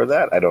would cover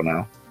that. I don't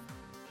know.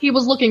 He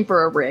was looking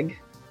for a rig.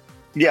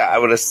 Yeah, I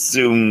would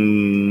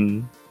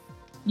assume...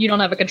 You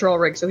don't have a control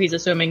rig, so he's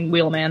assuming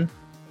wheelman.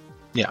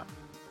 Yeah.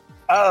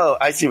 Oh,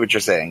 I see what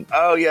you're saying.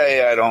 Oh,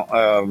 yeah, I don't...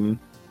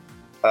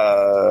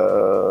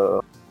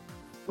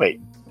 Wait.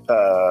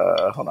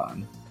 Hold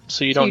on.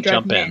 So you don't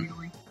jump in?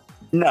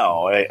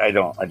 No, I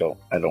don't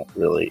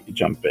really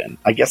jump in.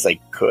 I guess I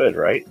could,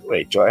 right?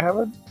 Wait, do I have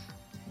a...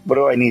 What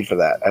do I need for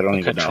that? I don't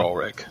even know. Control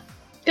rig.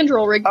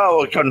 Control rig.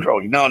 Oh, control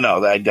rig. No,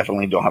 I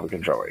definitely don't have a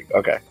control rig.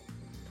 Okay.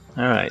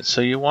 Alright,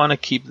 so you want to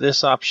keep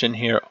this option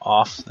here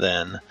off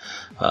then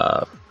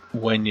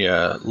when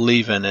you're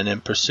leaving and in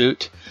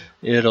pursuit.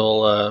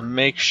 It'll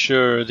make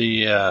sure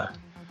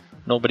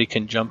nobody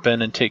can jump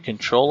in and take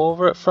control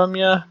over it from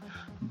you,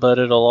 but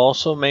it'll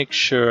also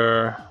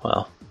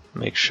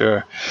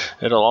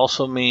it'll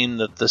also mean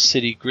that the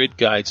city grid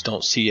guides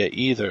don't see you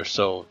either,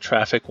 so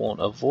traffic won't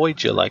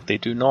avoid you like they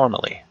do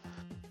normally.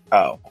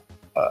 Oh,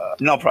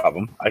 no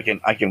problem. I can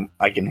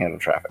handle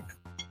traffic.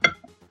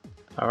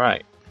 All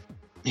right.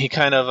 He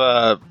kind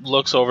of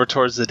looks over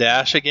towards the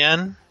dash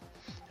again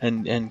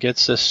and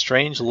gets this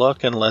strange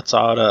look and lets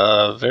out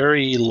a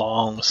very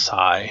long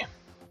sigh.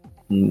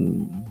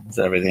 Is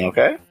everything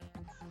okay?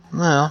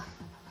 Well,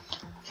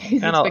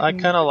 I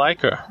kind of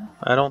like her.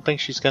 I don't think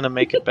she's going to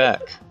make it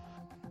back.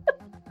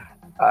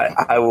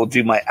 I will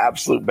do my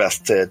absolute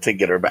best to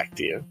get her back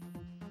to you.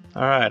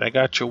 All right, I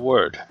got your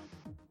word.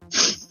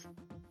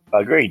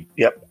 Agreed.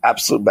 Yep,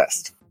 absolute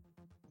best.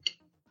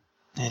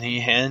 And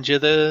he hands you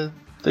the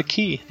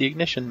key, the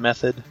ignition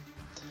method.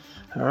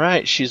 All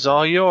right, she's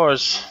all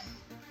yours.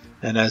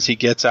 And as he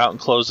gets out and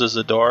closes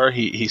the door,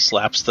 he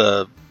slaps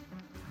the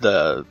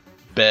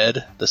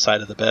bed, the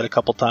side of the bed, a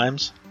couple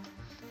times.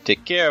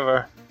 Take care of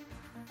her.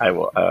 I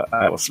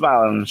will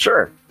smile and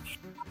sure.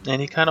 And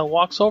he kind of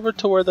walks over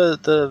to where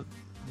the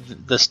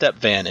step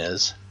van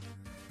is.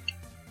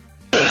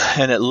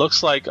 And it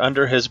looks like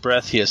under his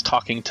breath he is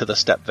talking to the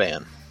step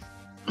van.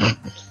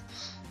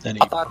 And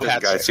I thought this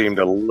guy seemed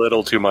a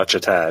little too much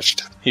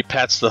attached. He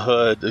pats the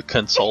hood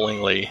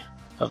consolingly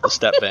of the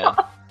step van.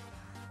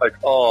 Like,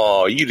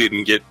 oh, you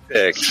didn't get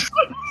picked.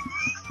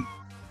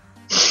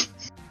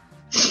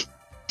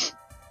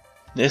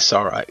 It's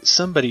alright.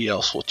 Somebody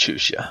else will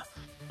choose you.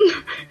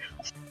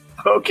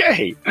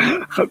 Okay.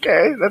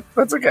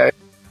 That's okay.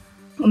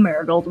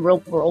 Marigold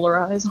will roll her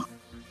eyes.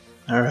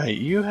 Alright,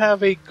 you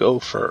have a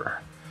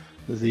gopher.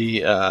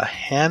 The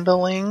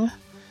handling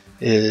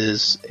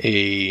is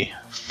a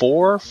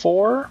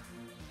 4-4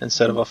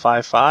 instead of a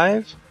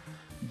 5-5,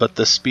 but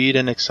the speed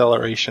and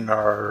acceleration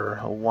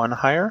are 1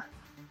 higher.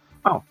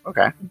 Oh,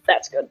 okay.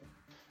 That's good.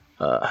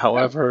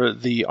 However,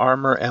 the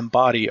armor and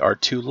body are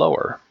 2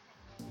 lower.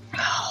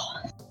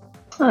 Oh,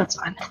 that's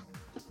fine.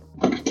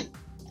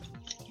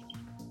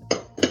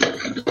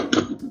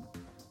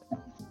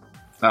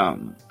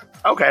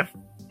 Okay.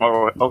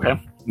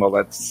 Okay. Well,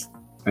 that's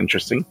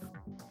interesting.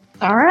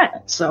 All right.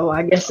 So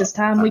I guess it's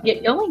time we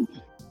get going.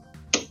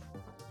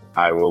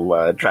 I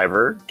will drive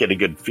her, get a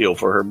good feel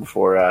for her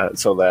before,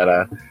 so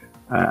that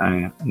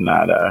I'm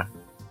not.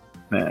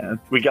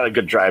 We got a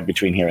good drive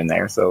between here and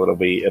there, so it'll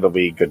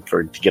be good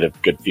to get a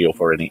good feel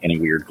for any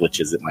weird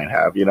glitches it might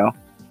have. You know.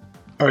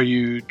 Are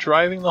you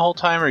driving the whole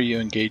time, or are you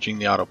engaging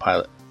the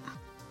autopilot?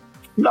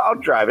 No, I'll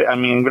drive it. I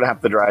mean, I'm gonna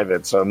have to drive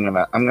it, so I'm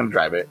gonna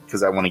drive it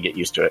because I want to get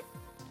used to it.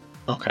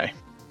 Okay.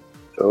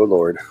 Oh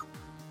Lord.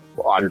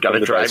 Well, I've got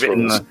to drive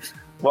it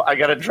I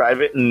got to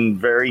drive it in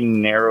very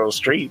narrow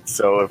streets.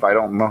 So if I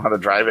don't know how to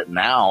drive it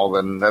now,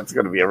 then that's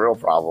going to be a real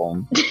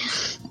problem.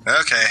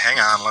 Okay, hang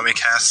on. Let me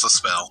cast the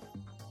spell.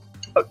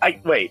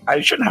 Wait,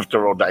 I shouldn't have to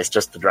roll dice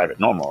just to drive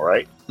it normal,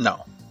 right?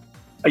 No.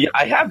 Yeah,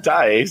 I have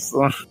dice.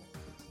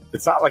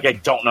 It's not like I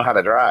don't know how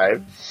to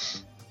drive.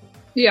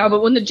 Yeah,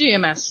 but when the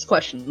GM asks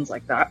questions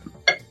like that.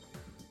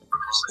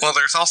 Well,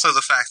 there's also the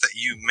fact that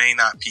you may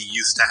not be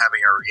used to having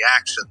a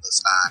reaction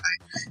this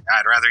high.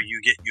 I'd rather you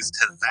get used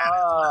to that.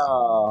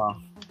 Oh.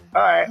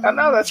 All right.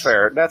 No, that's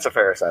fair. That's a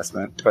fair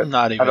assessment. But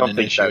not even I don't an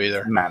think issue that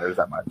either. Matters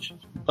that much.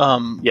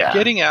 Yeah.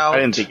 Getting out. I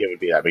didn't think it would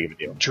be that big of a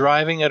deal.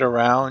 Driving it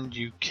around,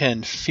 you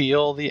can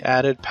feel the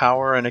added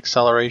power and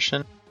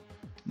acceleration.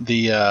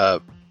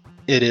 It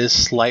is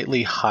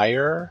slightly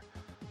higher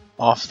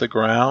off the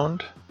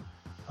ground.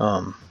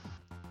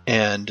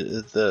 And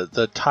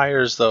the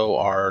tires, though,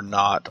 are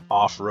not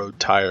off-road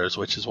tires,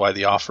 which is why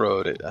the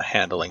off-road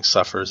handling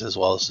suffers as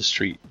well as the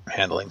street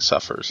handling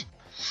suffers.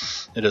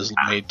 It is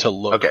made to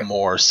look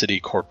more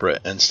city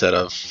corporate instead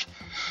of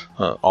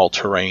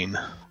all-terrain.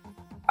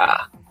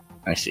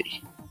 I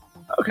see.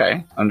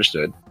 Okay,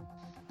 understood.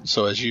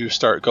 So as you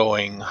start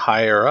going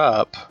higher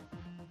up,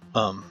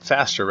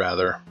 faster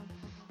rather,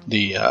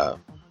 the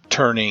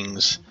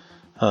turnings...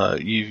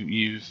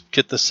 You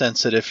get the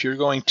sense that if you're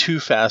going too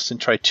fast and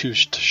try too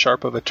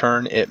sharp of a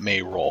turn, it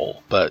may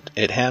roll, but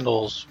it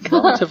handles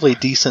relatively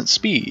decent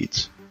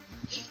speeds.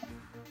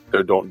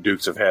 So don't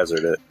Dukes of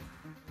Hazzard it.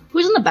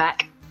 Who's in the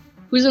back?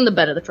 Who's in the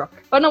bed of the truck?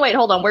 Oh, no, wait,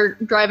 hold on. We're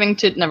driving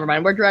to... Never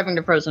mind. We're driving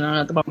to Frosinone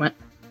at the moment.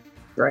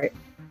 Right.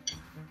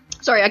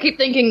 Sorry, I keep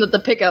thinking that the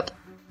pickup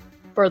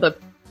for the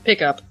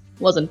pickup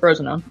was in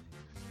Frosinone.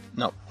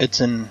 No, it's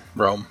in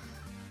Rome.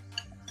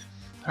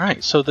 All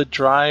right, so the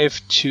drive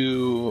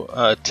to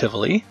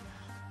Tivoli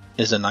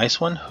is a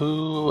nice one.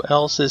 Who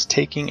else is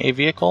taking a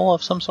vehicle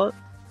of some sort?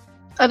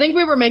 I think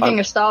we were making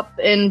a stop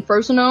in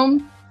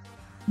Frosinone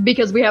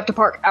because we have to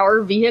park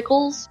our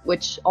vehicles,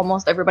 which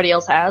almost everybody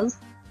else has.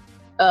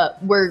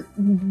 We're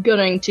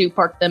going to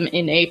park them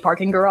in a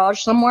parking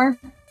garage somewhere.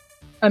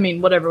 I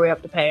mean, whatever we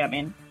have to pay,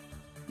 and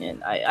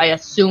I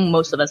assume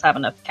most of us have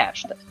enough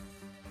cash.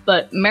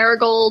 But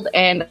Marigold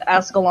and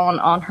Ascalon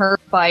on her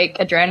bike,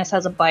 Adranus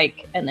has a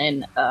bike, and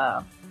then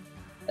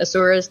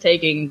Asura is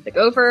taking the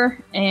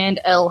Gopher, and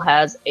Elle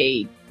has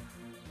I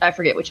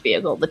forget which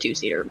vehicle, the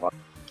 2-seater one.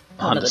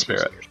 Honda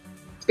Spirit.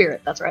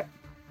 Spirit, that's right.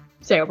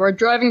 So yeah, we're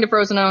driving to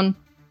Frosinone,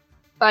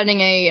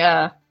 finding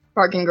a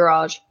parking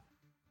garage,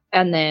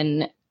 and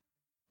then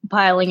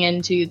piling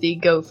into the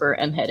Gopher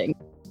and heading.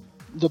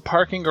 The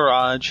parking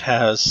garage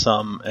has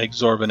some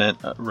exorbitant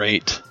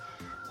rate,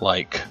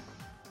 like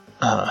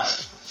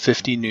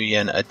 50 new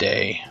yen a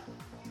day.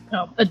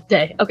 Oh, a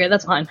day. Okay,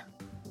 that's fine.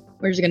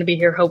 We're just going to be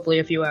here hopefully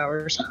a few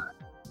hours.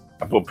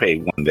 We'll pay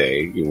one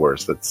day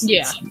worse. That's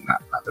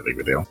not that big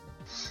of a deal.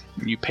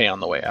 You pay on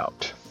the way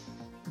out.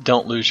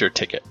 Don't lose your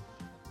ticket.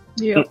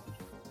 Yep.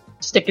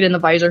 Stick it in the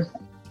visor.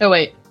 Oh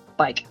wait,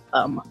 bike.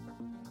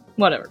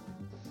 Whatever.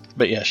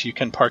 But yes, you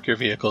can park your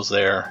vehicles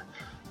there.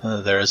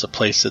 There is a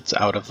place that's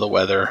out of the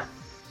weather.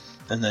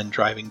 And then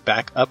driving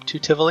back up to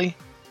Tivoli.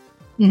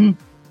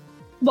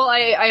 Mm-hmm. Well,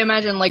 I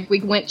imagine, like, we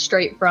went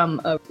straight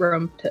from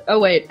Rome to... Oh,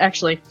 wait,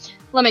 actually,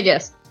 let me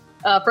guess.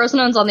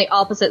 Frozenone's on the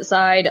opposite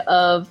side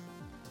of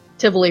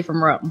Tivoli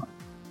from Rome.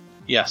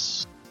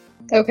 Yes.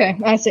 Okay,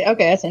 I see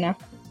now.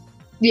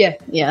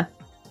 Yeah.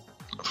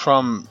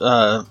 From,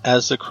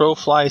 as the crow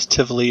flies,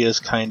 Tivoli is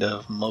kind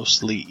of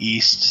mostly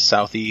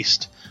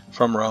east-southeast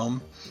from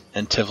Rome,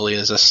 and Tivoli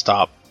is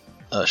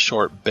a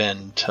short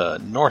bend to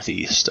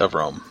northeast of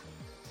Rome.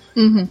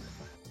 Mm-hmm.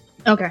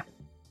 Okay.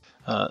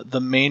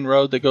 The main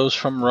road that goes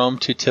from Rome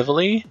to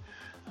Tivoli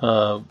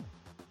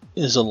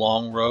is a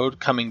long road.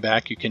 Coming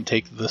back, you can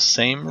take the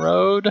same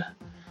road,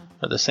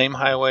 or the same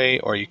highway,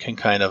 or you can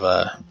kind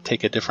of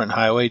take a different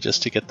highway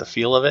just to get the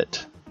feel of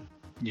it.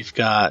 You've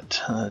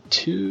got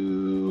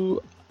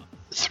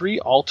 3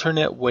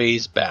 alternate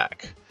ways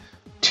back.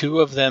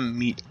 2 of them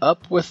meet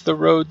up with the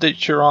road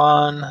that you're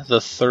on.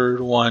 The third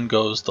one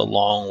goes the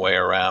long way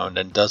around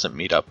and doesn't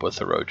meet up with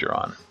the road you're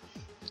on.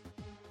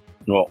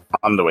 Well,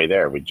 on the way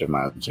there, we just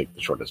might take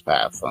the shortest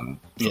path.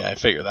 Yeah, I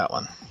figure that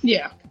one.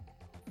 Yeah.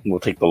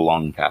 We'll take the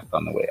long path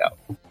on the way out.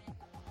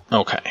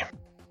 Okay.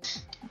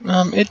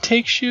 It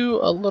takes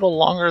you a little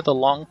longer, the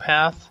long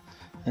path.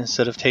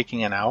 Instead of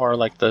taking an hour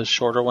like the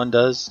shorter one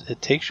does,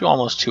 it takes you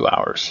almost 2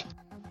 hours.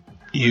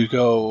 You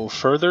go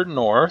further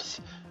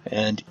north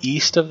and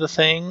east of the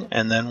thing,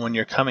 and then when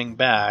you're coming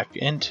back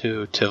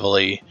into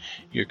Tivoli,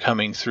 you're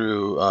coming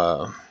through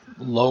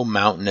low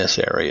mountainous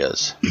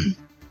areas.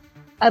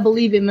 I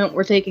believe it meant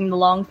we're taking the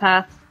long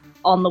path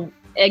on the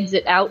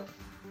exit out.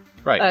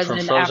 Right, from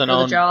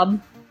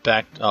Frozenones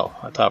back... Oh,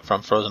 I thought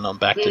from Frozenones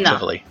back to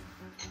Tivoli.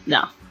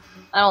 No.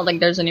 I don't think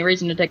there's any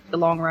reason to take the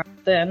long route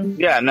then.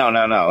 Yeah,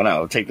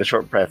 no. Take the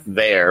short path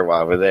there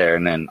while we're there,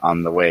 and then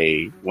on the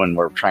way, when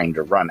we're trying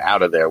to run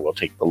out of there, we'll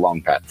take the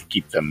long path to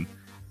keep them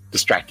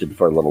distracted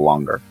for a little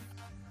longer.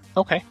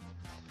 Okay.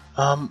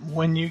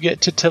 When you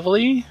get to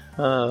Tivoli,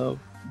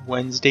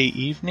 Wednesday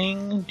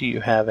evening, do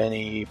you have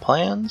any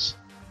plans?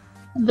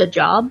 The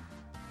job?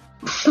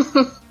 That's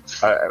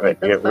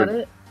about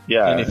it.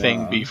 Yeah.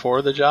 Anything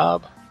before the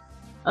job?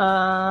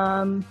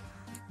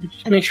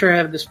 Just make sure I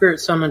have the spirit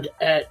summoned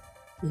at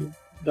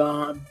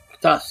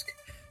dusk,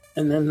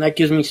 and then that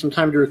gives me some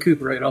time to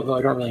recuperate, although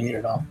I don't really need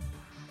it all.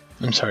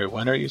 I'm sorry,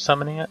 when are you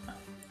summoning it?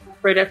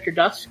 Right after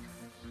dusk.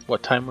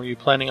 What time were you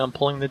planning on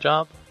pulling the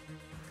job?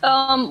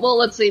 Well,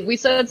 let's see. We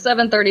said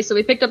 7:30, so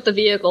we picked up the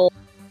vehicle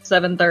at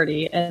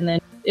 7:30, and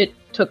then it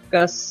took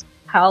us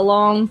how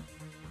long?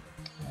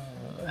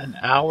 An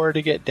hour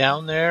to get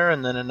down there,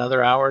 and then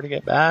another hour to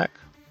get back.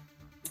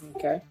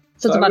 Okay.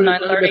 So it's about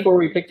 9:30 before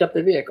we picked up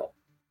the vehicle.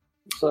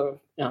 So,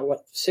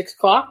 6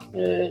 o'clock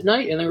at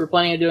night, and then we're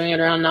planning on doing it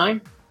around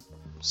 9?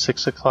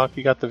 6 o'clock,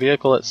 you got the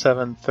vehicle at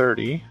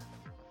 7:30.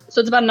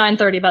 So it's about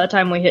 9:30 by the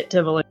time we hit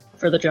Tivoli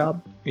for the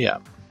job. Yeah.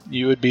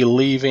 You would be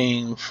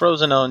leaving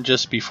Frozenones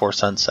just before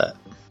sunset,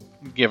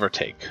 give or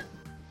take.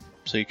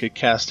 So you could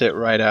cast it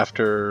right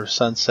after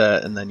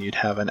sunset, and then you'd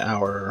have an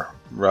hour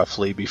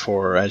roughly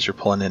before as you're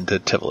pulling into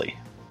Tivoli.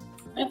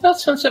 I thought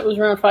sunset was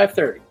around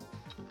 5:30.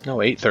 No,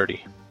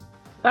 8:30.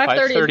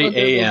 5:30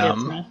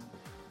 a.m.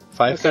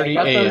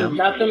 5:30 a.m.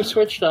 Got them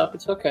switched up.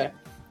 It's okay.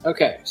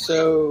 Okay.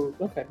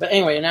 But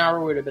anyway, an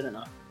hour would have been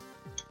enough.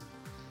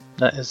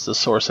 That is the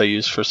source I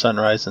used for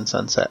sunrise and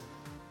sunset.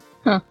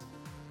 Huh.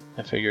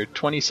 I figured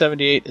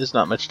 2078 is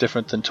not much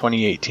different than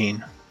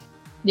 2018.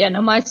 Yeah,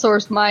 no, my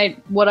source,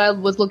 what I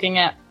was looking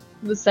at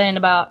was saying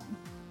about,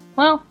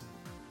 well,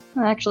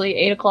 actually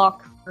 8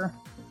 o'clock.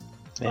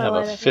 They have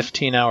a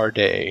 15-hour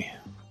day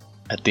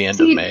at the end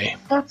of May.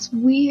 That's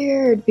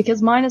weird,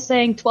 because mine is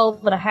saying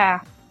 12 and a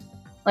half.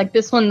 Like,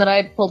 this one that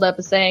I pulled up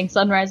is saying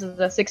sunrise is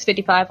at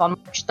 6:55 on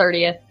March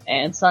 30th,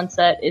 and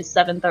sunset is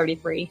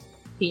 7:33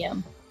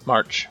 p.m.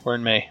 March. We're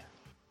in May.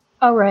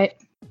 Oh, right.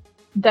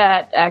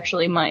 That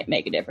actually might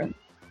make a difference.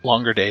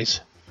 Longer days.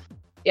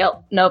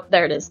 Yep. Nope.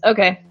 There it is.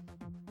 Okay.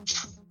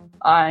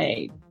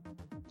 I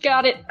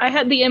got it. I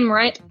had the M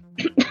right.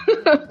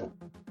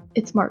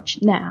 It's March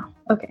now.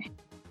 Okay.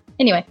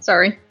 Anyway,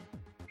 sorry.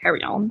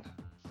 Carry on.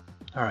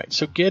 All right.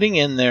 So getting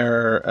in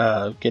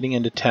there, getting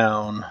into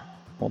town.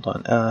 Hold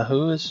on.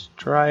 Who is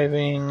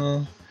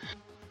driving?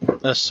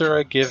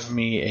 Asura, give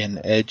me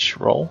an edge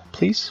roll,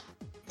 please.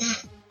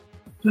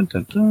 Dun,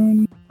 dun,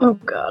 dun. Oh,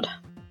 God.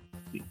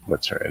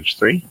 What's her edge?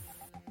 3?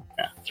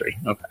 Yeah, 3.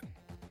 Okay.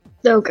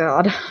 Oh,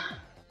 God.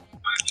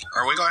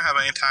 Are we going to have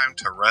any time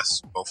to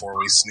rest before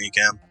we sneak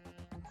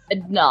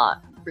in?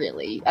 Not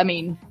really. I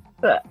mean...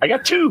 I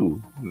got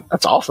 2.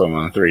 That's awesome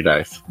on 3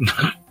 dice.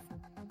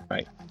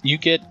 Right. You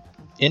get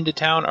into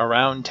town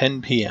around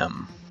 10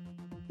 p.m.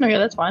 Okay,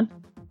 that's fine.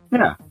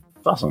 Yeah,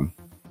 it's awesome.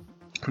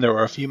 There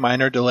were a few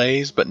minor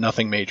delays, but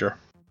nothing major.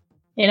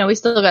 We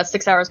still got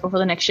 6 hours before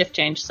the next shift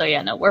change, so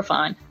yeah, no, we're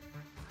fine.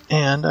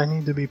 And I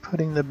need to be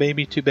putting the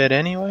baby to bed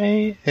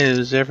anyway.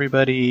 Is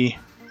everybody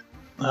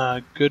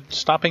good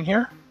stopping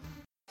here?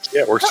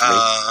 Yeah, it works for me.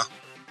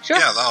 Sure.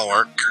 Yeah, that'll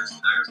work.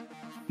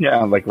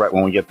 Yeah, like right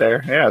when we get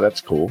there. Yeah, that's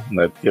cool.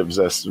 That gives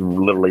us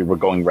literally, we're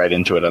going right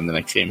into it on the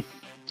next game.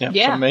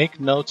 Yeah. So make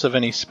notes of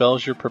any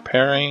spells you're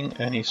preparing,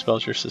 any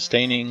spells you're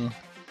sustaining.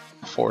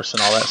 force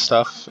and all that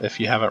stuff if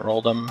you haven't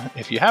rolled them.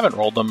 If you haven't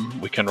rolled them,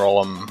 we can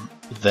roll them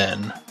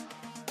then.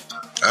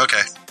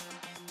 Okay.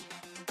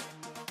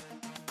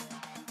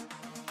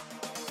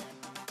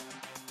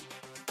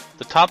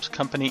 The Topps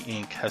Company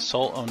Inc. has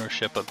sole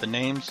ownership of the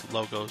names,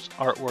 logos,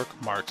 artwork,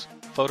 marks,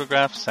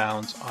 photographs,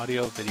 sounds,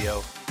 audio,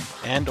 video,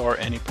 and or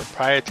any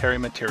proprietary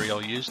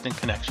material used in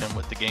connection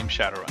with the game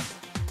Shadowrun.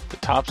 The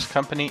Topps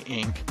Company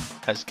Inc.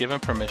 has given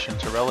permission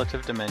to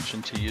Relative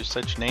Dimension to use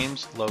such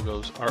names,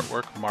 logos,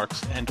 artwork,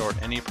 marks, and or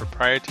any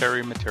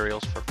proprietary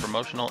materials for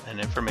promotional and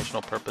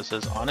informational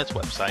purposes on its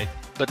website,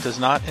 but does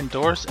not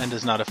endorse and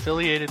is not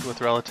affiliated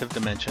with Relative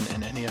Dimension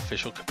in any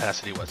official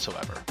capacity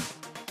whatsoever.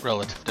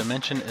 Relative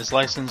Dimension is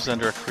licensed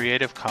under a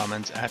Creative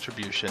Commons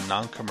Attribution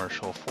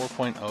Non-Commercial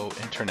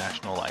 4.0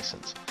 International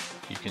License.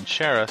 You can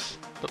share us,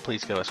 but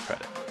please give us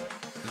credit.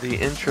 The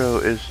intro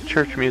is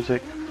church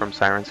music from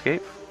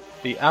Syrinscape.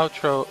 The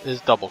outro is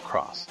Double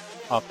Cross,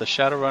 off the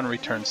Shadowrun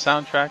Return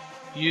soundtrack,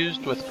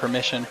 used with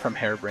permission from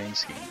Harebrained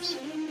Schemes.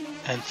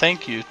 And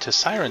thank you to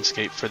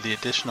Syrinscape for the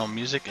additional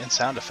music and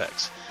sound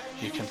effects.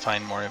 You can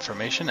find more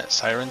information at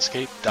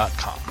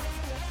Syrinscape.com.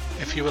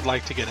 If you would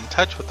like to get in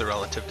touch with the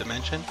Relative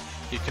Dimension,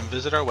 you can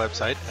visit our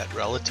website at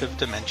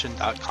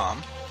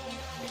RelativeDimension.com.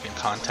 You can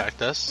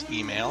contact us,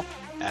 email,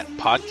 at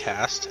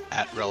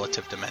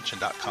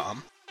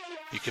podcast@RelativeDimension.com.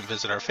 You can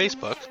visit our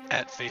Facebook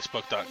at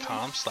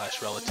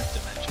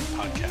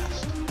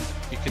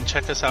Facebook.com/RelativeDimensionPodcast. You can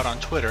check us out on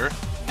Twitter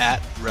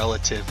at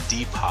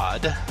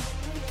RelativeDpod.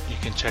 You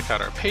can check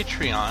out our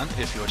Patreon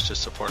if you wish to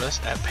support us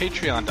at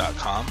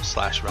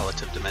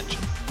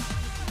Patreon.com/RelativeDimension.